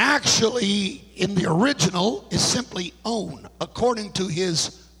 actually in the original is simply own, according to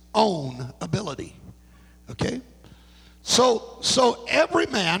his own ability. Okay? So every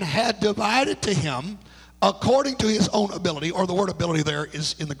man had divided to him according to his own ability, or the word ability there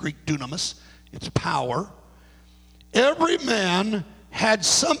is in the Greek dunamis, it's power. Every man had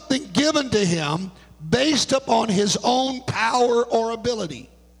something given to him based upon his own power or ability.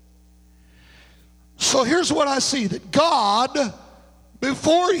 So here's what I see, that God,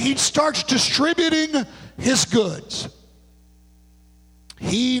 before he starts distributing his goods,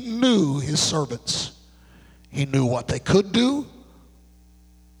 he knew his servants. He knew what they could do,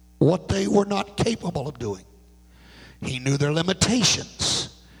 what they were not capable of doing. He knew their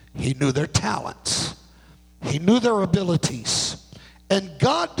limitations. He knew their talents. He knew their abilities. And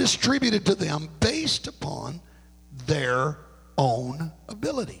God distributed to them based upon their own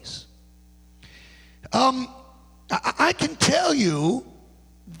abilities. I can tell you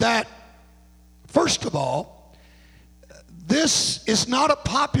that, first of all, this is not a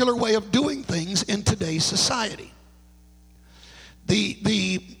popular way of doing things in today's society.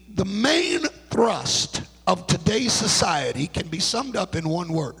 The main thrust of today's society can be summed up in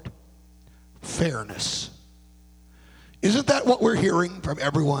one word: fairness. Isn't that what we're hearing from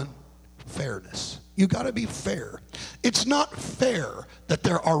everyone? Fairness. You got to be fair. It's not fair that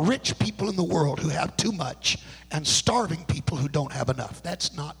there are rich people in the world who have too much and starving people who don't have enough.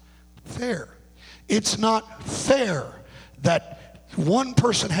 That's not fair. It's not fair that one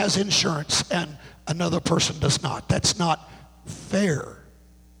person has insurance and another person does not. That's not fair.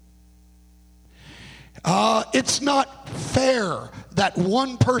 It's not fair that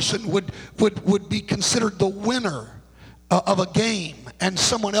one person would be considered the winner of a game and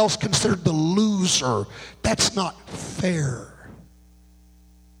someone else considered the loser. That's not fair.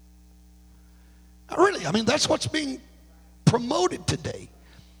 Really, I mean, that's what's being promoted today.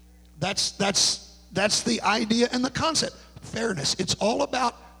 That's the idea and the concept. Fairness. It's all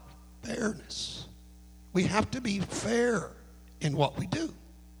about fairness. We have to be fair in what we do.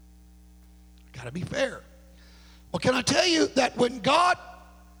 Got to be fair. Well, can I tell you that when God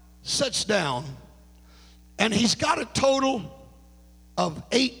sits down and he's got a total of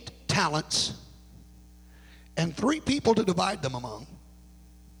 8 talents and 3 people to divide them among,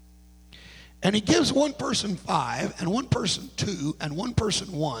 and he gives one person 5 and one person 2 and one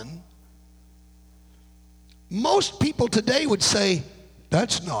person 1, most people today would say,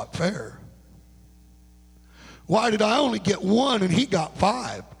 that's not fair. Why did I only get 1 and he got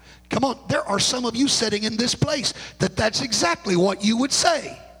 5? Come on, there are some of you sitting in this place that's exactly what you would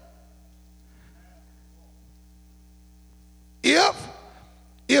say.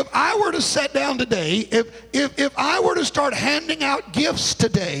 If I were to sit down today, if I were to start handing out gifts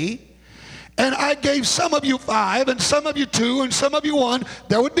today, and I gave some of you 5 and some of you 2 and some of you 1,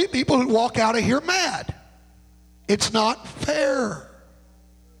 there would be people who walk out of here mad. It's not fair.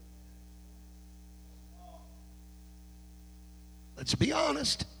 Let's be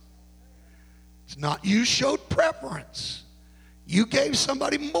honest. It's not you showed preference. You gave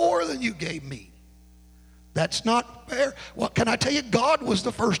somebody more than you gave me. That's not fair. Well, can I tell you, God was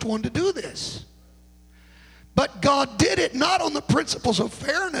the first one to do this. But God did it not on the principles of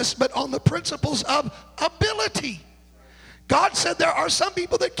fairness, but on the principles of ability. God said there are some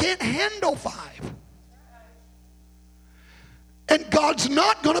people that can't handle 5. And God's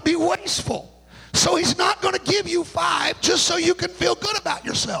not going to be wasteful. So he's not going to give you 5 just so you can feel good about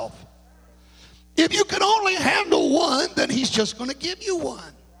yourself. If you can only handle 1, then he's just going to give you 1.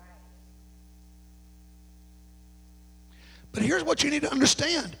 But here's what you need to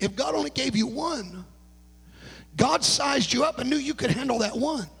understand. If God only gave you 1, God sized you up and knew you could handle that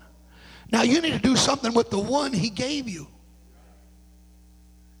 1. Now you need to do something with the 1 he gave you.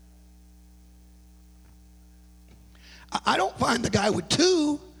 I don't find the guy with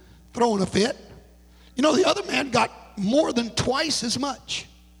 2 throwing a fit. You know, the other man got more than twice as much.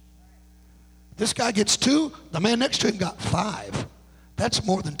 This guy gets 2, the man next to him got 5. That's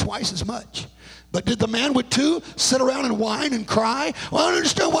more than twice as much. But did the man with 2 sit around and whine and cry? Well, I don't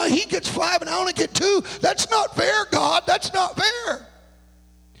understand why he gets 5 and I only get 2. That's not fair, God. That's not fair.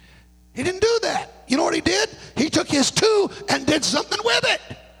 He didn't do that. You know what he did? He took his 2 and did something with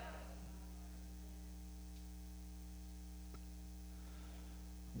it.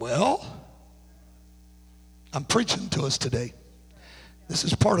 Well, I'm preaching to us today. This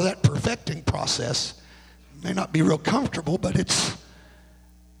is part of that perfecting process. It may not be real comfortable, but it's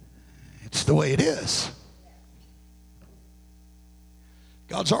the way it is.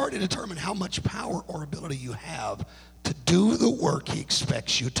 God's already determined how much power or ability you have to do the work he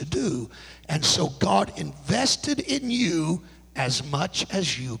expects you to do. And so God invested in you as much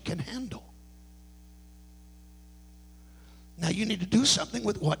as you can handle. Now you need to do something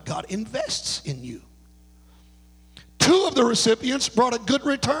with what God invests in you. 2 of the recipients brought a good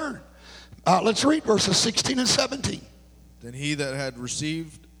return. Let's read verses 16 and 17. Then he that had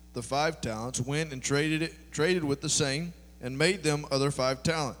received the 5 talents went and traded with the same, and made them other 5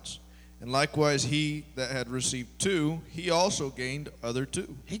 talents. And likewise he that had received 2, he also gained other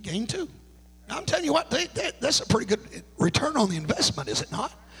 2. He gained 2. Now I'm telling you what, that's a pretty good return on the investment, is it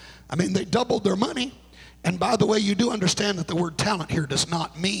not? I mean, they doubled their money. And by the way, you do understand that the word talent here does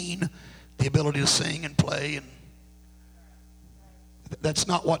not mean the ability to sing and play. And that's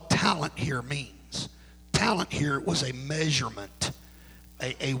not what talent here means. Talent here was a measurement,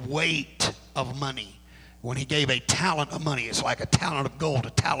 a weight of money. When he gave a talent of money, it's like a talent of gold,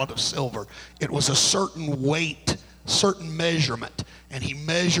 a talent of silver. It was a certain weight, certain measurement. And he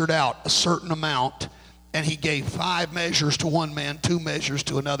measured out a certain amount, and he gave 5 measures to one man, 2 measures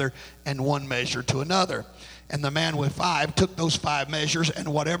to another, and 1 measure to another. And the man with 5 took those 5 measures,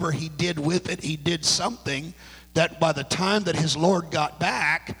 and whatever he did with it, he did something that by the time that his Lord got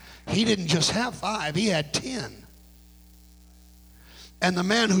back, he didn't just have 5, he had 10. And the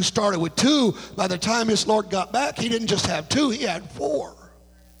man who started with 2, by the time his Lord got back, he didn't just have 2, he had 4.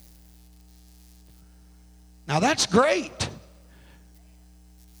 Now that's great.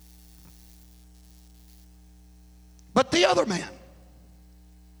 But the other man,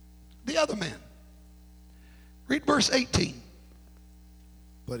 read verse 18.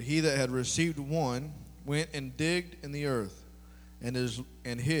 But he that had received 1 went and digged in the earth, and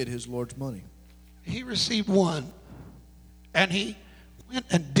hid his Lord's money. He received 1, and he went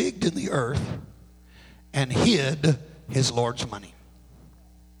and digged in the earth and hid his Lord's money.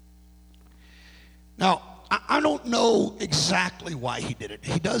 Now, I don't know exactly why he did it.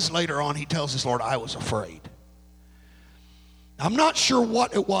 He does later on, he tells his Lord, I was afraid. I'm not sure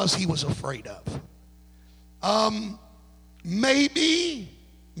what it was he was afraid of.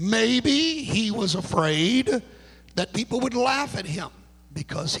 Maybe he was afraid that people would laugh at him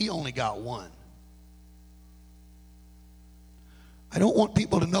because he only got 1. I don't want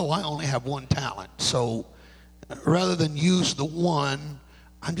people to know I only have 1 talent. So rather than use the 1,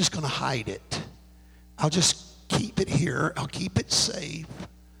 I'm just going to hide it. I'll just keep it here. I'll keep it safe.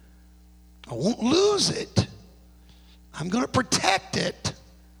 I won't lose it. I'm going to protect it,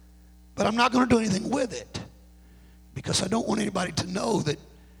 but I'm not going to do anything with it because I don't want anybody to know that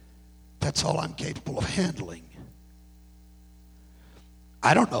that's all I'm capable of handling.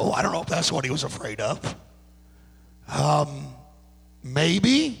 I don't know. I don't know if that's what he was afraid of.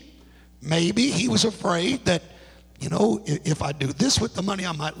 Maybe he was afraid that, if I do this with the money,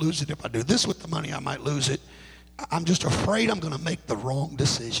 I might lose it. If I do this with the money, I might lose it. I'm just afraid I'm going to make the wrong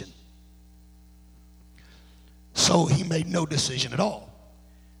decision. So he made no decision at all.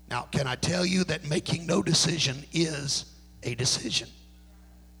 Now, can I tell you that making no decision is a decision?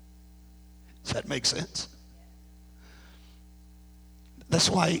 Does that make sense? That's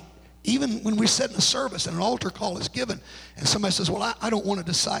why even when we sit in a service and an altar call is given and somebody says, well, I don't want to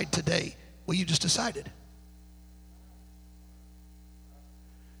decide today. Well, you just decided.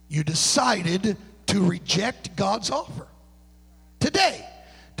 You decided to reject God's offer. Today.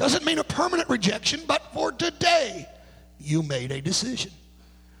 Doesn't mean a permanent rejection, but for today, you made a decision.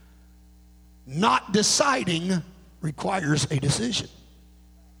 Not deciding requires a decision.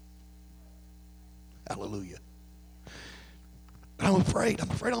 Hallelujah. But I'm afraid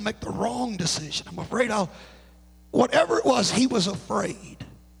I'll make the wrong decision. I'm afraid whatever it was, he was afraid.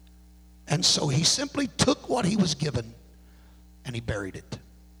 And so he simply took what he was given and he buried it.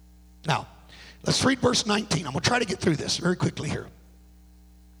 Now, let's read verse 19. I'm going to try to get through this very quickly here.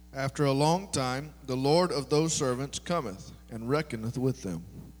 After a long time, the Lord of those servants cometh, and reckoneth with them.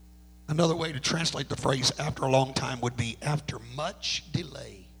 Another way to translate the phrase after a long time would be after much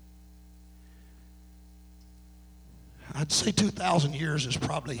delay. I'd say 2,000 years is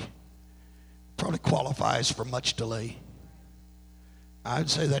probably qualifies for much delay. I'd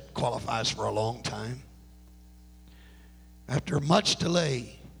say that qualifies for a long time. After much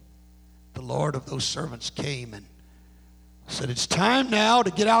delay, the Lord of those servants came and said, it's time now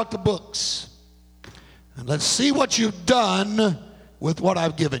to get out the books and let's see what you've done with what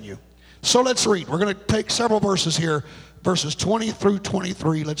I've given you. So let's read. We're going to take several verses here, verses 20 through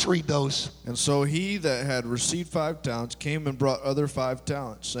 23. Let's read those. And so he that had received 5 talents came and brought other 5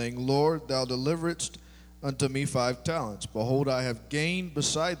 talents, saying, Lord, thou deliveredst unto me 5 talents. Behold, I have gained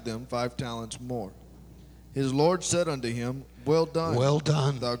beside them 5 talents more. His Lord said unto him, Well done. Well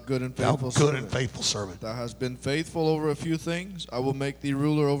done, Thou good and thou faithful good servant. and faithful servant. Thou hast been faithful over a few things. I will make thee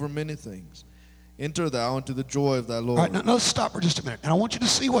ruler over many things. Enter thou into the joy of thy Lord. All right, now let's stop for just a minute. And I want you to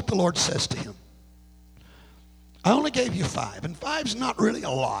see what the Lord says to him. I only gave you 5, and 5's not really a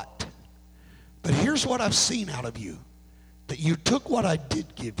lot. But here's what I've seen out of you. That you took what I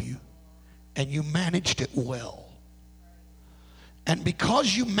did give you, and you managed it well. And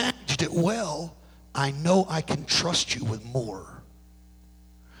because you managed it well, I know I can trust you with more.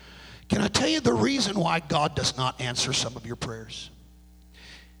 Can I tell you the reason why God does not answer some of your prayers?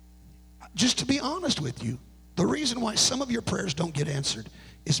 Just to be honest with you, the reason why some of your prayers don't get answered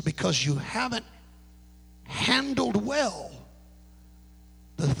is because you haven't handled well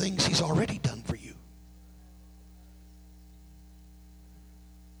the things he's already done for you.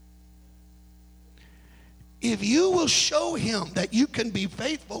 If you will show him that you can be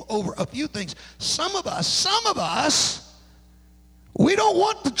faithful over a few things, some of us, we don't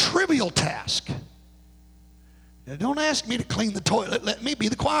want the trivial task. Now, don't ask me to clean the toilet. Let me be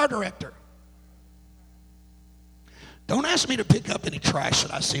the choir director. Don't ask me to pick up any trash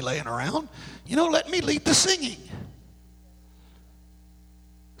that I see laying around. Let me lead the singing.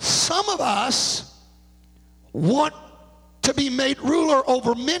 Some of us want to be made ruler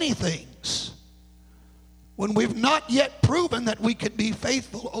over many things when we've not yet proven that we could be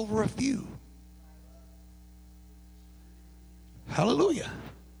faithful over a few. Hallelujah.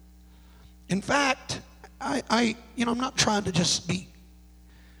 In fact, I'm not trying to just be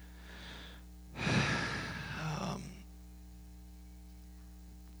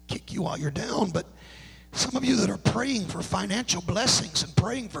kick you while you're down, but some of you that are praying for financial blessings and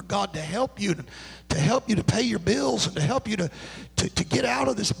praying for God to help you to pay your bills and to help you to get out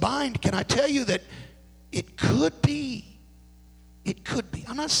of this bind, can I tell you that it could be.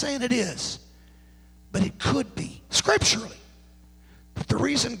 I'm not saying it is, but it could be scripturally. But the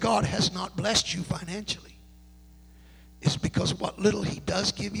reason God has not blessed you financially is because what little he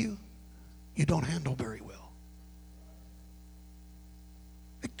does give you, you don't handle very well.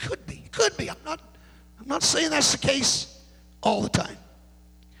 It could be. I'm not saying that's the case all the time.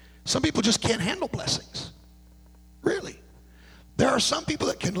 Some people just can't handle blessings. Really. There are some people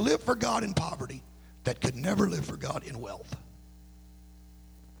that can live for God in poverty that could never live for God in wealth.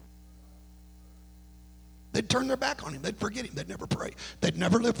 They'd turn their back on him. They'd forget him. They'd never pray. They'd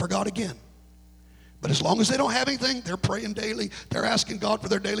never live for God again. But as long as they don't have anything, they're praying daily. They're asking God for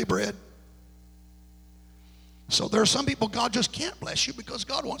their daily bread. So there are some people God just can't bless you because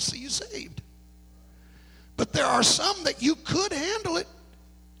God wants to see you saved. But there are some that you could handle it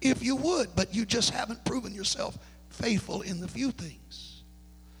if you would, but you just haven't proven yourself faithful in the few things.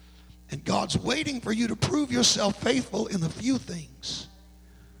 And God's waiting for you to prove yourself faithful in the few things.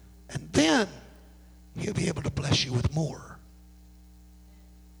 And then he'll be able to bless you with more.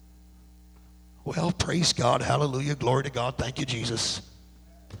 Well, praise God. Hallelujah. Glory to God. Thank you, Jesus.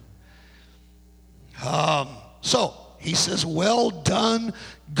 So he says, well done,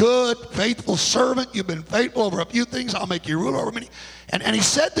 good, faithful servant. You've been faithful over a few things. I'll make you ruler over many. And he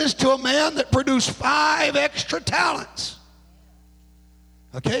said this to a man that produced 5 extra talents.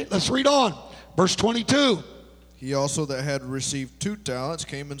 Okay, let's read on. Verse 22. He also that had received 2 talents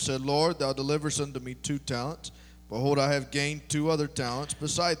came and said, Lord, thou deliverest unto me 2 talents. Behold, I have gained 2 other talents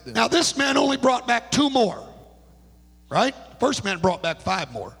beside them. Now this man only brought back 2 more. Right? First man brought back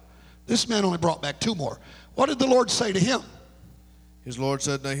 5 more. This man only brought back 2 more. What did the Lord say to him? His Lord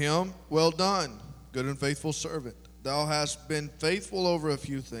said to him, well done, good and faithful servant. Thou hast been faithful over a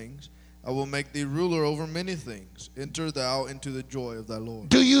few things. I will make thee ruler over many things. Enter thou into the joy of thy Lord.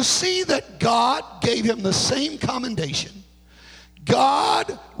 Do you see that God gave him the same commendation?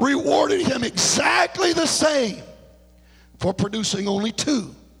 God rewarded him exactly the same for producing only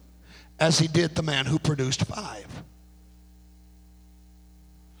 2 as he did the man who produced 5.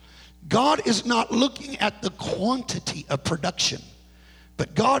 God is not looking at the quantity of production,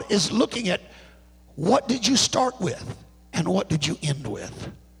 but God is looking at what did you start with and what did you end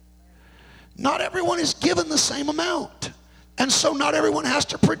with. Not everyone is given the same amount, and so not everyone has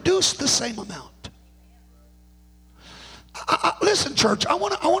to produce the same amount. Listen, church, I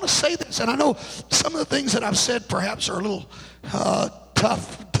want to say this, and I know some of the things that I've said perhaps are a little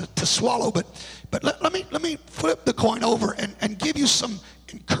tough to swallow, but let me flip the coin over and give you some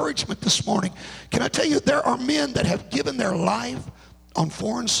encouragement this morning. Can I tell you, there are men that have given their life on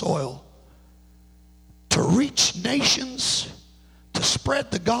foreign soil to reach nations, to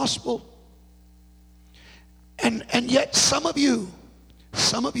spread the gospel, and yet some of you,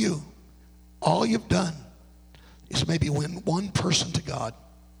 all you've done is maybe win one person to God,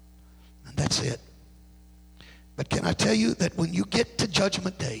 and that's it. But can I tell you that when you get to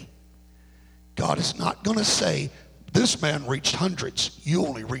Judgment Day, God is not going to say, this man reached hundreds, you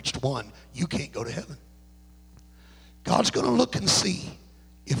only reached one, you can't go to heaven. God's going to look and see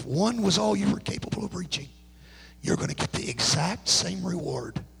if one was all you were capable of reaching, you're going to get the exact same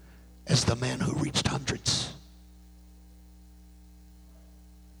reward as the man who reached hundreds.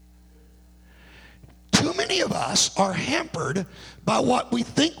 Too many of us are hampered by what we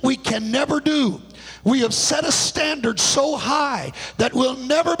think we can never do. We have set a standard so high that we'll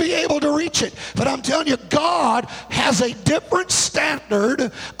never be able to reach it. But I'm telling you, God has a different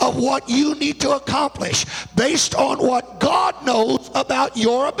standard of what you need to accomplish based on what God knows about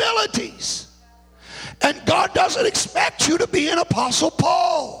your abilities. And God doesn't expect you to be an Apostle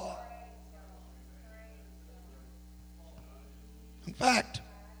Paul. In fact,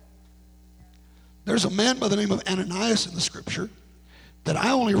 there's a man by the name of Ananias in the scripture that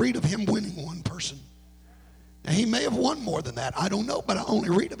I only read of him winning one person. Now, he may have won more than that. I don't know, but I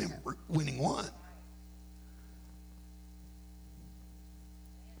only read of him winning one.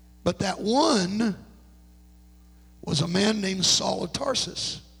 But that one was a man named Saul of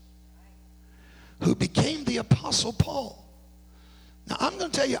Tarsus, who became the Apostle Paul. Now, I'm going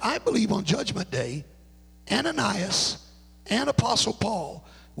to tell you, I believe on Judgment Day, Ananias and Apostle Paul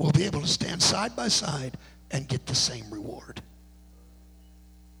will be able to stand side by side and get the same reward.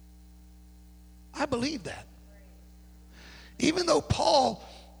 I believe that. Even though Paul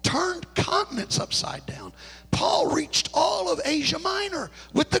turned continents upside down, Paul reached all of Asia Minor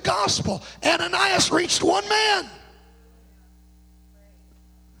with the gospel. Ananias reached one man.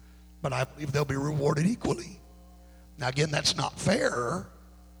 But I believe they'll be rewarded equally. Now again, that's not fair,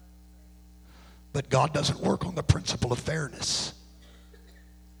 but God doesn't work on the principle of fairness.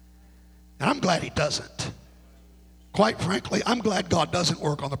 And I'm glad he doesn't. Quite frankly, I'm glad God doesn't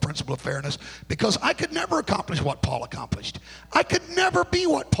work on the principle of fairness, because I could never accomplish what Paul accomplished. I could never be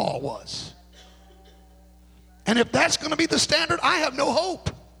what Paul was. And if that's going to be the standard, I have no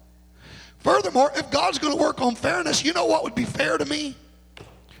hope. Furthermore, if God's going to work on fairness, you know what would be fair to me?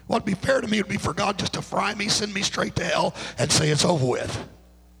 What would be fair to me would be for God just to fry me, send me straight to hell, and say it's over with.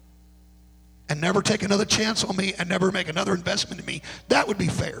 And never take another chance on me and never make another investment in me. That would be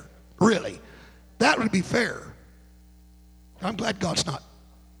fair. Really. That would be fair. I'm glad God's not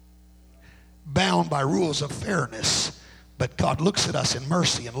bound by rules of fairness, but God looks at us in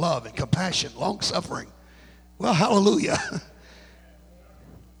mercy and love and compassion, long suffering. Well, hallelujah.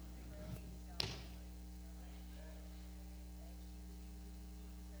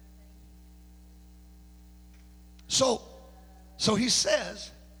 So he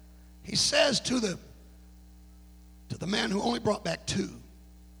says to the man who only brought back 2,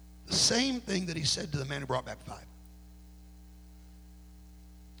 the same thing that he said to the man who brought back 5.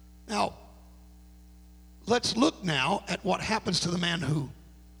 Now, let's look now at what happens to the man who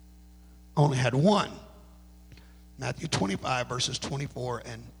only had 1. Matthew 25, verses 24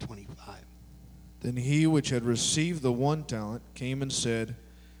 and 25. Then he which had received the 1 talent came and said,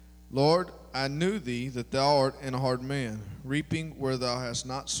 Lord, I knew thee that thou art an hard man, reaping where thou hast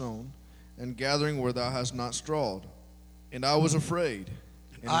not sown, and gathering where thou hast not strawed. And I was afraid.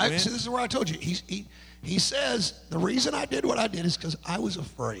 This is where I told you. He says, the reason I did what I did is because I was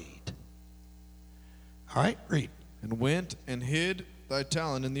afraid. All right, read. And went and hid thy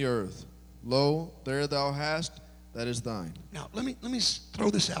talent in the earth. Lo, there thou hast, that is thine. Now, let me throw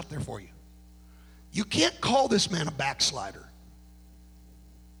this out there for you. You can't call this man a backslider.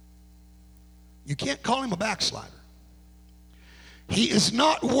 You can't call him a backslider. He is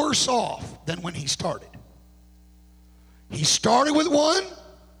not worse off than when he started. He started with 1.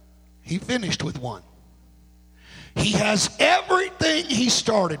 He finished with 1. He has everything he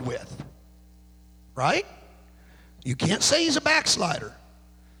started with. Right? You can't say he's a backslider.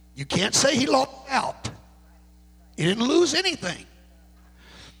 You can't say he lost out. He didn't lose anything.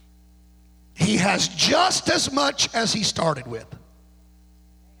 He has just as much as he started with.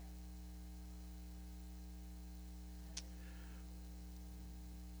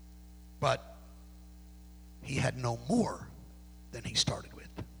 But he had no more than he started with.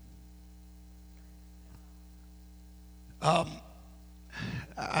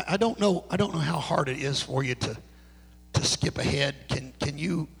 I don't know how hard it is for you to skip ahead. Can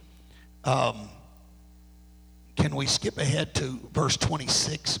we skip ahead to verse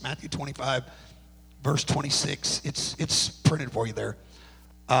 26, Matthew 25, verse 26? It's printed for you there.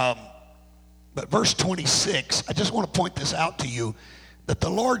 But verse 26, I just want to point this out to you, that the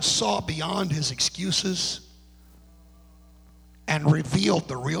Lord saw beyond his excuses and revealed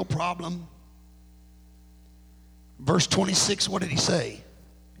the real problem. Verse 26, what did he say?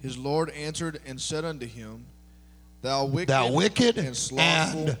 His Lord answered and said unto him, Thou wicked and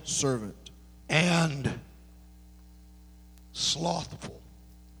slothful servant. And slothful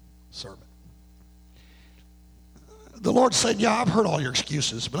servant. The Lord said, yeah, I've heard all your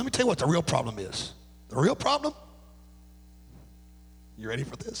excuses, but let me tell you what the real problem is. The real problem? You ready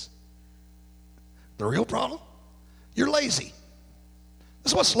for this? The real problem? You're lazy.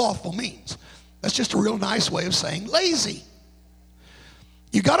 That's what slothful means. That's just a real nice way of saying lazy.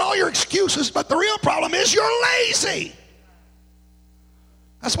 You got all your excuses, but the real problem is you're lazy.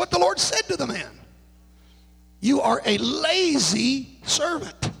 That's what the Lord said to the man. You are a lazy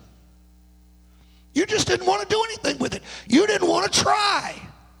servant. You just didn't want to do anything with it. You didn't want to try.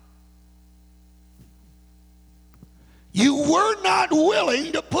 You were not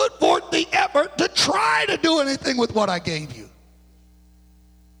willing to put forth the effort to try to do anything with what I gave you.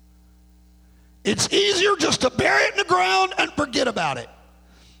 It's easier just to bury it in the ground and forget about it.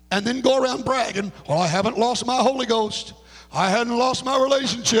 And then go around bragging, well, I haven't lost my Holy Ghost. I hadn't lost my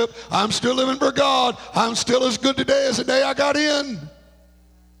relationship. I'm still living for God. I'm still as good today as the day I got in.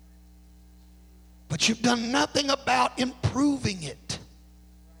 But you've done nothing about improving it.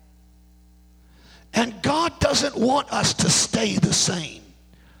 And God doesn't want us to stay the same.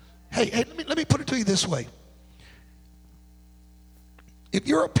 Hey, let me put it to you this way. If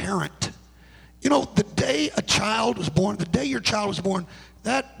you're a parent, you know, the day a child was born, the day your child was born,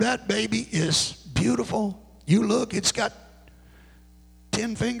 that baby is beautiful. You look, it's got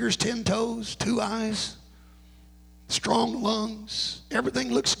 10 fingers, 10 toes, 2 eyes, strong lungs.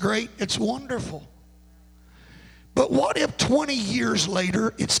 Everything looks great. It's wonderful. But what if 20 years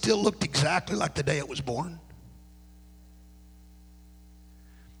later it still looked exactly like the day it was born?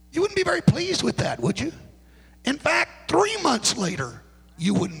 You wouldn't be very pleased with that, would you? In fact, 3 months later,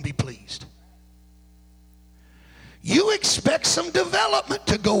 you wouldn't be pleased. You expect some development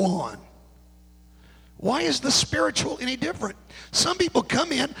to go on. Why is the spiritual any different? Some people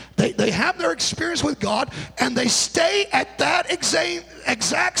come in, they have their experience with God, and they stay at that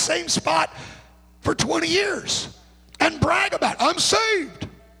exact same spot for 20 years and brag about, I'm saved.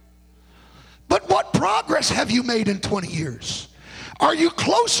 But what progress have you made in 20 years? Are you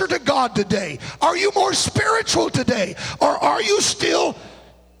closer to God today? Are you more spiritual today? Or are you still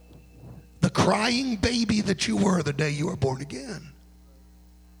the crying baby that you were the day you were born again?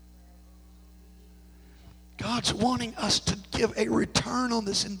 God's wanting us to give a return on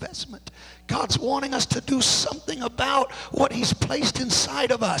this investment. God's wanting us to do something about what he's placed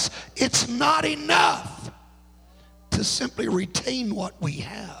inside of us. It's not enough to simply retain what we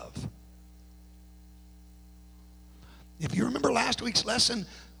have. If you remember last week's lesson,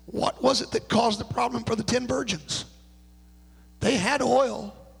 what was it that caused the problem for the 10 virgins? They had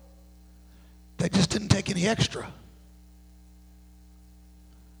oil. They just didn't take any extra.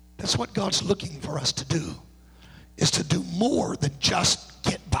 That's what God's looking for us to do, is to do more than just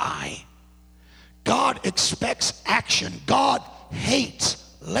get by. God expects action. God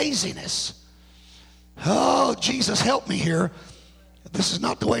hates laziness. Oh, Jesus, help me here. This is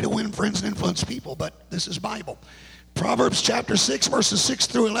not the way to win friends and influence people, but this is Bible. Proverbs chapter 6, verses 6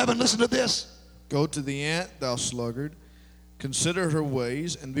 through 11. Listen to this. Go to the ant, thou sluggard. Consider her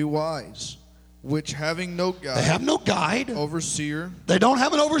ways and be wise. Which having no guide. They have no guide. Overseer. They don't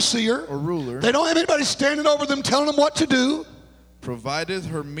have an overseer. Or ruler. They don't have anybody standing over them telling them what to do. Provideth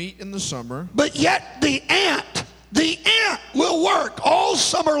her meat in the summer. But yet the ant will work all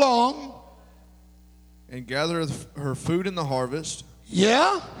summer long. And gathereth her food in the harvest.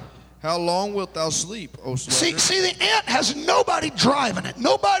 Yeah. How long wilt thou sleep, O sluggard? See, the ant has nobody driving it.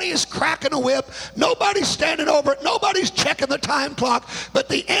 Nobody is cracking a whip. Nobody's standing over it. Nobody's checking the time clock. But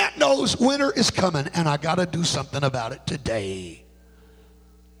the ant knows winter is coming, and I got to do something about it today.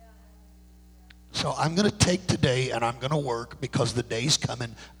 So I'm going to take today, and I'm going to work, because the day's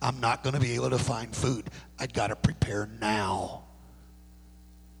coming. I'm not going to be able to find food. I got to prepare now.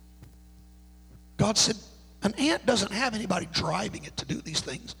 God said, an ant doesn't have anybody driving it to do these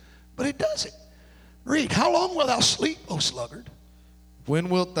things, but it does it. Read, how long wilt thou sleep, O sluggard? When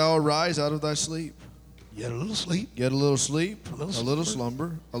wilt thou arise out of thy sleep? Get a little sleep. Get a little sleep, a little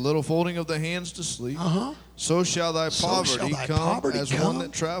slumber, a little folding of the hands to sleep. So shall thy poverty come as one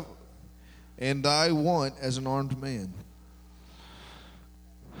that traveleth, and thy want as an armed man.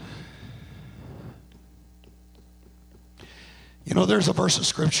 You know, there's a verse of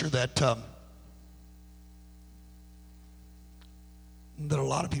scripture that a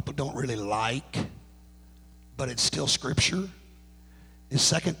lot of people don't really like, but it's still scripture. Is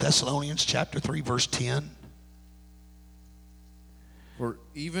 2 Thessalonians chapter 3, verse 10. For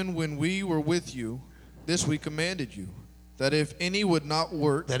even when we were with you, this we commanded you, that if any would not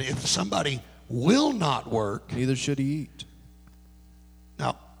work, that if somebody will not work, neither should he eat.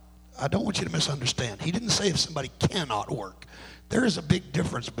 Now, I don't want you to misunderstand. He didn't say if somebody cannot work. There is a big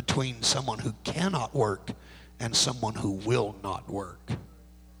difference between someone who cannot work and someone who will not work.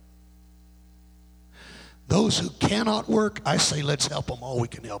 Those who cannot work, I say let's help them all we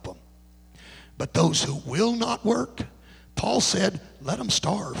can help them. But those who will not work, Paul said, let them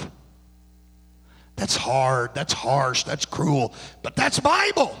starve. That's hard, that's harsh, that's cruel, but that's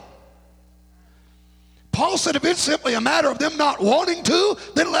Bible. Paul said if it's simply a matter of them not wanting to,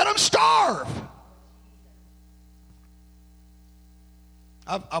 then let them starve.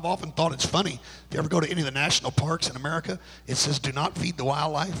 I've often thought it's funny. If you ever go to any of the national parks in America, it says do not feed the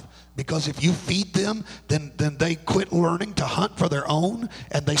wildlife, because if you feed them, then they quit learning to hunt for their own,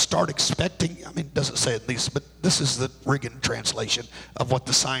 and they start expecting, I mean, it doesn't say it these, but this is the Reagan translation of what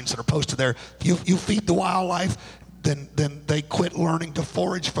the signs that are posted there. If you feed the wildlife, then they quit learning to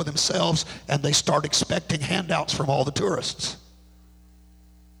forage for themselves, and they start expecting handouts from all the tourists.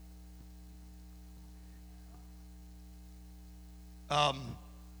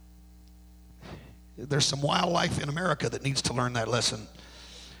 There's some wildlife in America that needs to learn that lesson.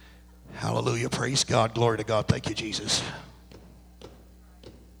 Hallelujah. Praise God. Glory to God. Thank you, Jesus.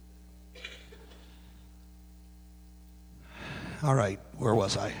 All right. Where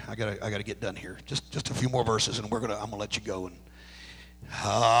was I? I gotta get done here. Just a few more verses, and I'm gonna let you go. And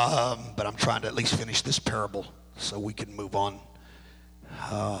but I'm trying to at least finish this parable so we can move on.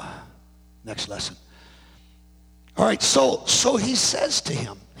 Next lesson. All right. So he says to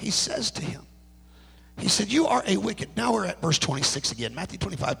him. He said, you are a wicked. Now we're at verse 26 again. Matthew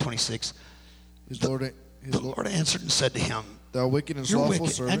 25:26. The Lord answered and said to him, thou wicked and you're slothful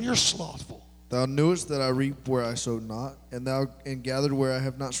wicked, servant, and you're slothful. Thou knewest that I reap where I sowed not, and gathered where I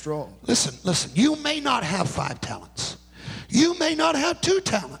have not strawed. Listen. You may not have 5 talents. You may not have 2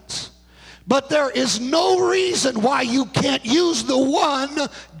 talents. But there is no reason why you can't use the one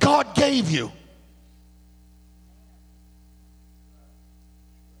God gave you.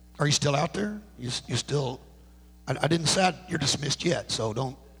 Are you still out there? You still? I didn't say you're dismissed yet, so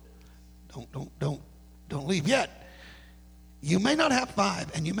don't leave yet. You may not have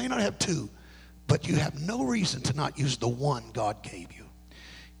 5, and you may not have 2, but you have no reason to not use the one God gave you.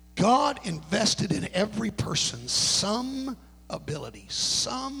 God invested in every person some ability,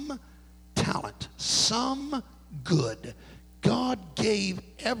 some talent, some good. God gave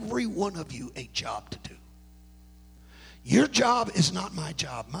every one of you a job to do. Your job is not my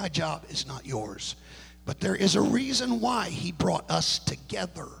job. My job is not yours. But there is a reason why he brought us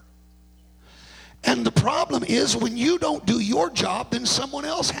together. And the problem is when you don't do your job, then someone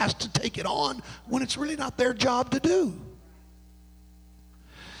else has to take it on when it's really not their job to do.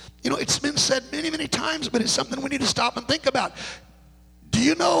 You know, it's been said many, many times, but it's something we need to stop and think about. Do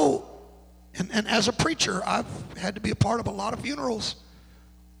you know, and as a preacher, I've had to be a part of a lot of funerals.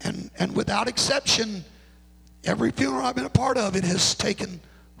 And without exception, every funeral I've been a part of, it has taken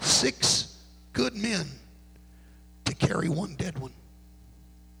 6 good men to carry one dead one.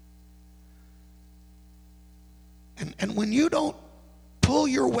 And when you don't pull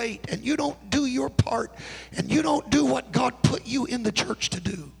your weight, and you don't do your part, and you don't do what God put you in the church to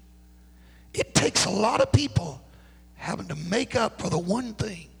do, it takes a lot of people having to make up for the one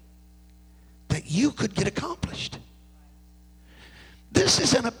thing that you could get accomplished. This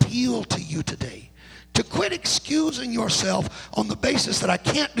is an appeal to you today. To quit excusing yourself on the basis that I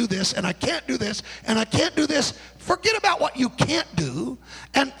can't do this, and I can't do this, and I can't do this. Forget about what you can't do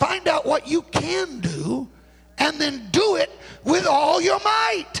and find out what you can do, and then do it with all your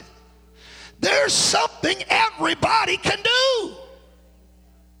might. There's something everybody can do.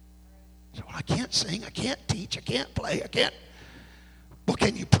 So, well, I can't sing, I can't teach, I can't play, I can't. Well,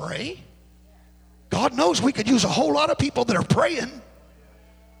 can you pray? God knows we could use a whole lot of people that are praying.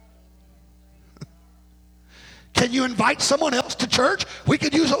 Can you invite someone else to church? We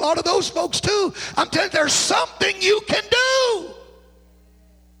could use a lot of those folks too. I'm telling you, there's something you can do.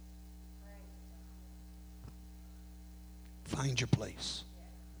 Find your place.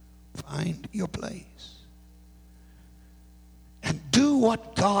 Find your place. And do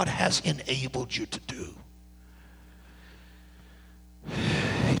what God has enabled you to do.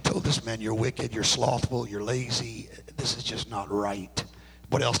 He told this man, you're wicked, you're slothful, you're lazy. This is just not right.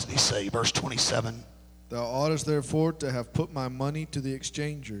 What else did he say? Verse 27. Thou oughtest therefore to have put my money to the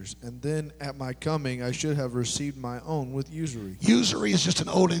exchangers, and then at my coming I should have received my own with usury. Usury is just an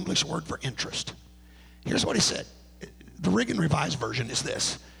old English word for interest. Here's what he said. The Reagan Revised Version is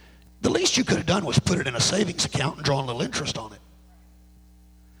this. The least you could have done was put it in a savings account and draw a little interest on it.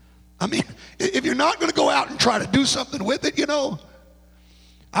 I mean, if you're not going to go out and try to do something with it, you know,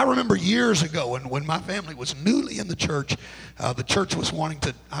 I remember years ago when my family was newly in the church was wanting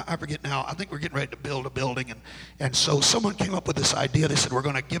to, I forget now, I think we're getting ready to build a building. And so someone came up with this idea. They said, we're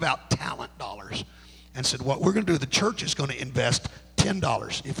going to give out talent dollars. And said, what we're going to do, the church is going to invest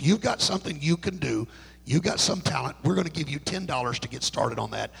 $10. If you've got something you can do, you've got some talent, we're going to give you $10 to get started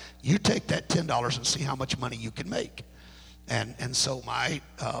on that. You take that $10 and see how much money you can make. And so my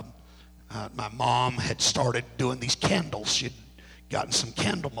mom had started doing these candles. She'd gotten some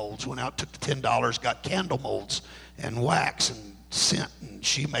candle molds, went out, took the $10, got candle molds and wax and scent, and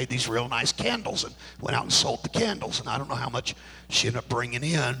she made these real nice candles and went out and sold the candles. And I don't know how much she ended up bringing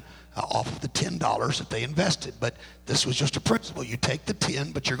in off of the $10 that they invested. But this was just a principle. You take the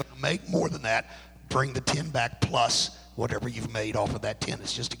 10, but you're going to make more than that. Bring the 10 back plus whatever you've made off of that 10.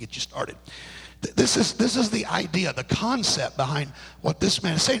 It's just to get you started. This is the idea, the concept behind what this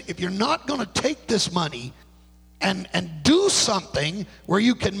man is saying. If you're not going to take this money and do something where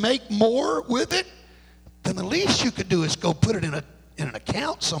you can make more with it, then the least you could do is go put it in an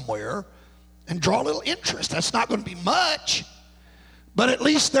account somewhere and draw a little interest. That's not going to be much, but at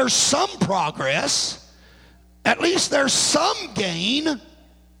least there's some progress. At least there's some gain.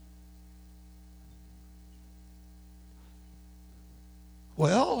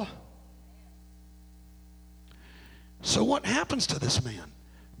 Well, so what happens to this man?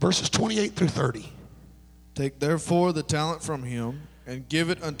 Verses 28 through 30. Take therefore the talent from him, and give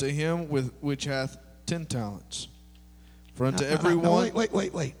it unto him which hath 10 talents. For unto every one...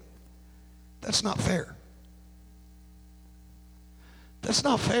 Wait. That's not fair. That's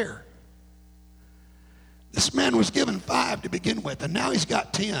not fair. This man was given 5 to begin with, and now he's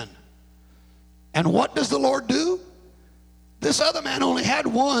got 10. And what does the Lord do? This other man only had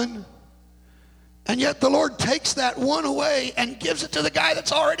 1. And yet the Lord takes that 1 away and gives it to the guy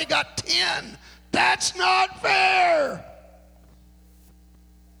that's already got 10. That's not fair.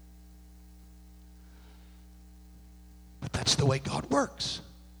 But that's the way God works.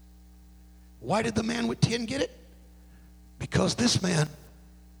 Why did the man with 10 get it? Because this man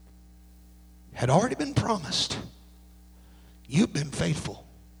had already been promised. You've been faithful.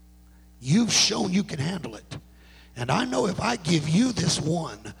 You've shown you can handle it. And I know if I give you this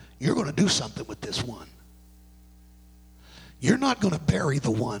 1, you're going to do something with this 1. You're not going to bury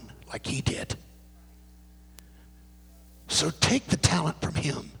the 1 like he did. So take the talent from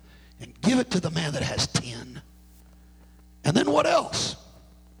him and give it to the man that has 10. And then what else?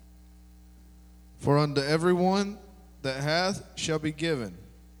 For unto every one that hath shall be given,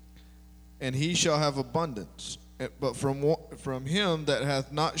 and he shall have abundance. But from him that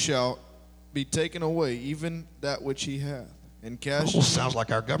hath not shall be taken away even that which he hath. And cast almost sounds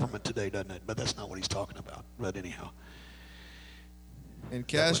like our government today, doesn't it? But that's not what he's talking about. But anyhow. And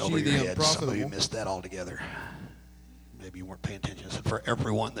cast ye the unprofitable. Some of you missed that altogether. Maybe you weren't paying attention. It said, for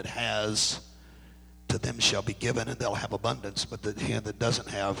everyone that has, to them shall be given, and they'll have abundance. But the hand that doesn't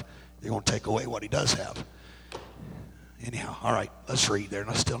have, they're going to take away what he does have. Anyhow, all right, let's read there.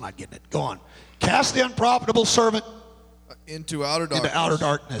 I'm still not getting it. Go on. Cast the unprofitable servant into outer darkness. Into outer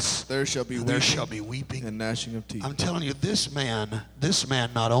darkness. There shall be weeping and gnashing of teeth. I'm telling you, this man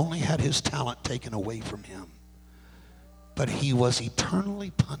not only had his talent taken away from him, but he was eternally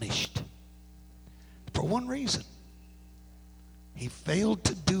punished for one reason. He failed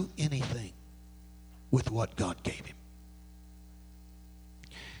to do anything with what God gave him.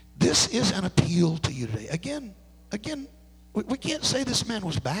 This is an appeal to you today. Again, we can't say this man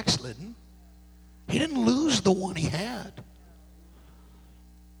was backslidden. He didn't lose the 1 he had.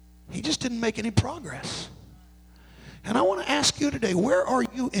 He just didn't make any progress. And I want to ask you today, where are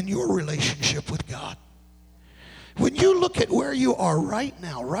you in your relationship with God? When you look at where you are right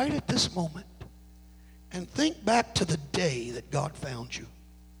now, right at this moment, and think back to the day that God found you,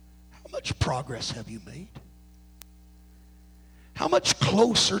 how much progress have you made? How much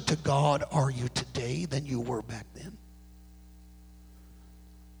closer to God are you today than you were back then?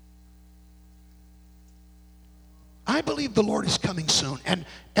 I believe the Lord is coming soon.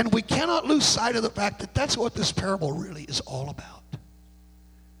 And we cannot lose sight of the fact that that's what this parable really is all about.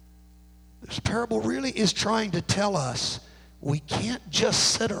 This parable really is trying to tell us we can't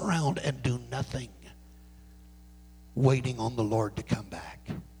just sit around and do nothing waiting on the Lord to come back.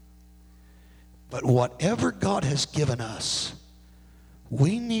 But whatever God has given us,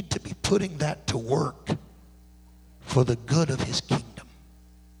 we need to be putting that to work for the good of his kingdom.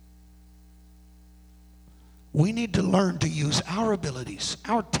 We need to learn to use our abilities,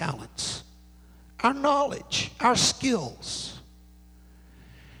 our talents, our knowledge, our skills,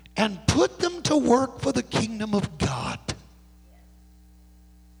 and put them to work for the kingdom of God.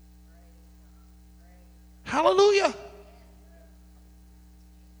 Hallelujah.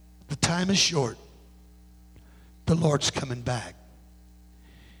 time is short. The Lord's coming back.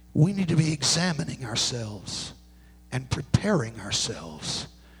 We need to be examining ourselves and preparing ourselves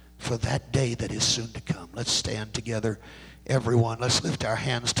for that day that is soon to come. Let's stand together, everyone. Let's lift our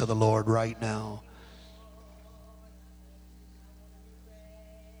hands to the Lord right now.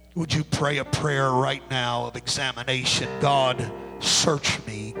 Would you pray a prayer right now of examination? God, search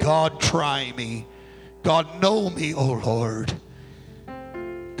me. God, try me. God, know me, oh Lord.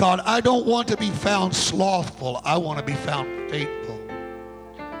 God, I don't want to be found slothful. I want to be found faithful.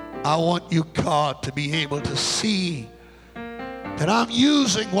 I want you, God, to be able to see that I'm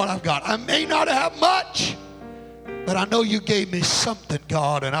using what I've got. I may not have much, but I know you gave me something,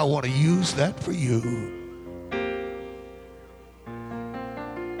 God, and I want to use that for you.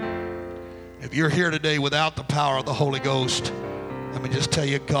 If you're here today without the power of the Holy Ghost, let me just tell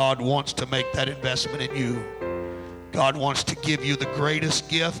you, God wants to make that investment in you. God wants to give you the greatest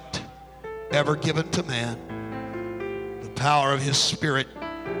gift ever given to man. The power of his Spirit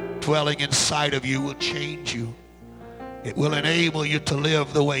dwelling inside of you will change you. It will enable you to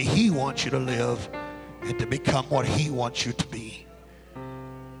live the way he wants you to live and to become what he wants you to be.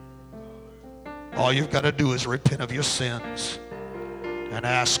 All you've got to do is repent of your sins and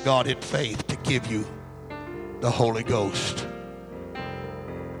ask God in faith to give you the Holy Ghost.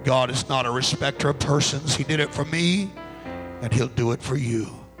 God is not a respecter of persons. He did it for me, and he'll do it for you.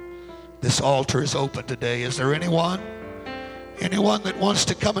 This altar is open today. Is there anyone that wants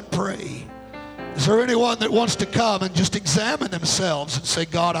to come and pray? Is there anyone that wants to come and just examine themselves and say,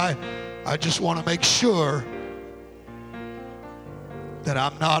 God, I just want to make sure that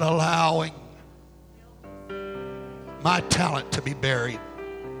I'm not allowing my talent to be buried,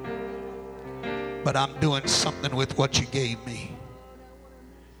 but I'm doing something with what you gave me.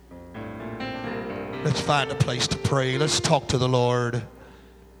 Let's find a place to pray. Let's talk to the Lord.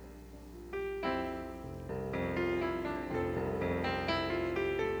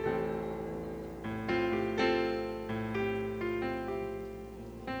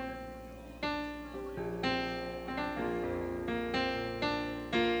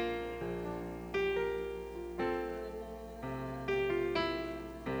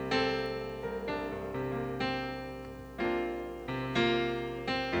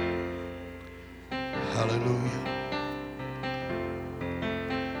 Hallelujah.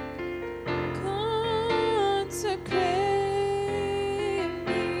 Consecrate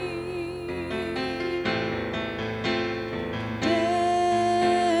me, dedicate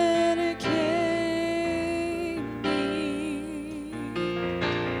me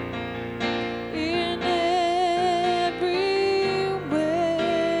in every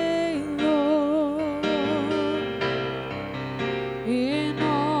way, Lord, in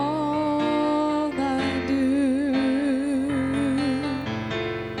all I do.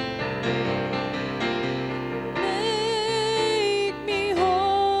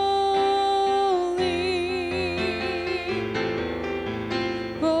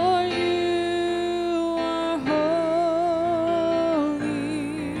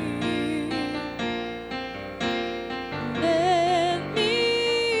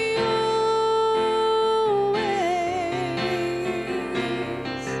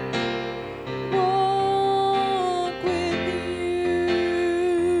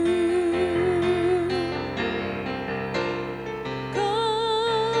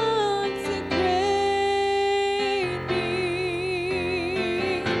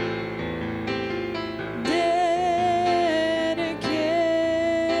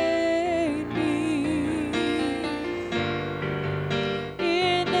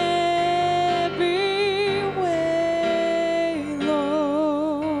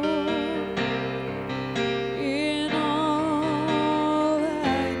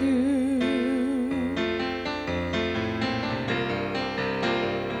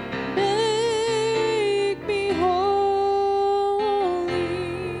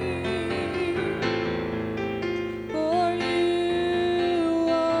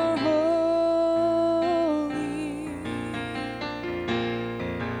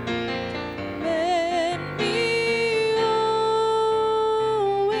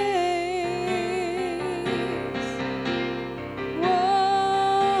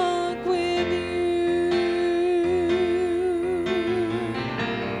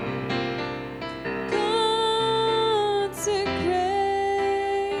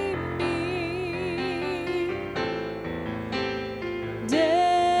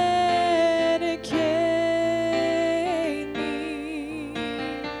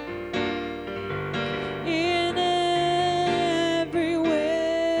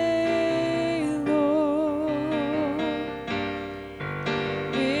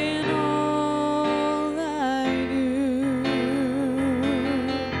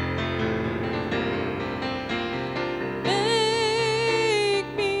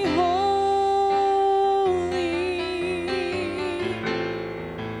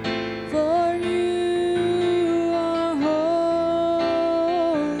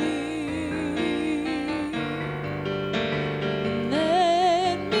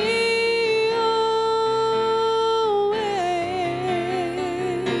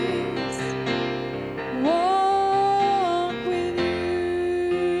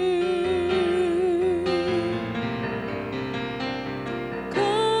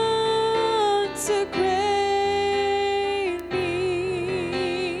 a great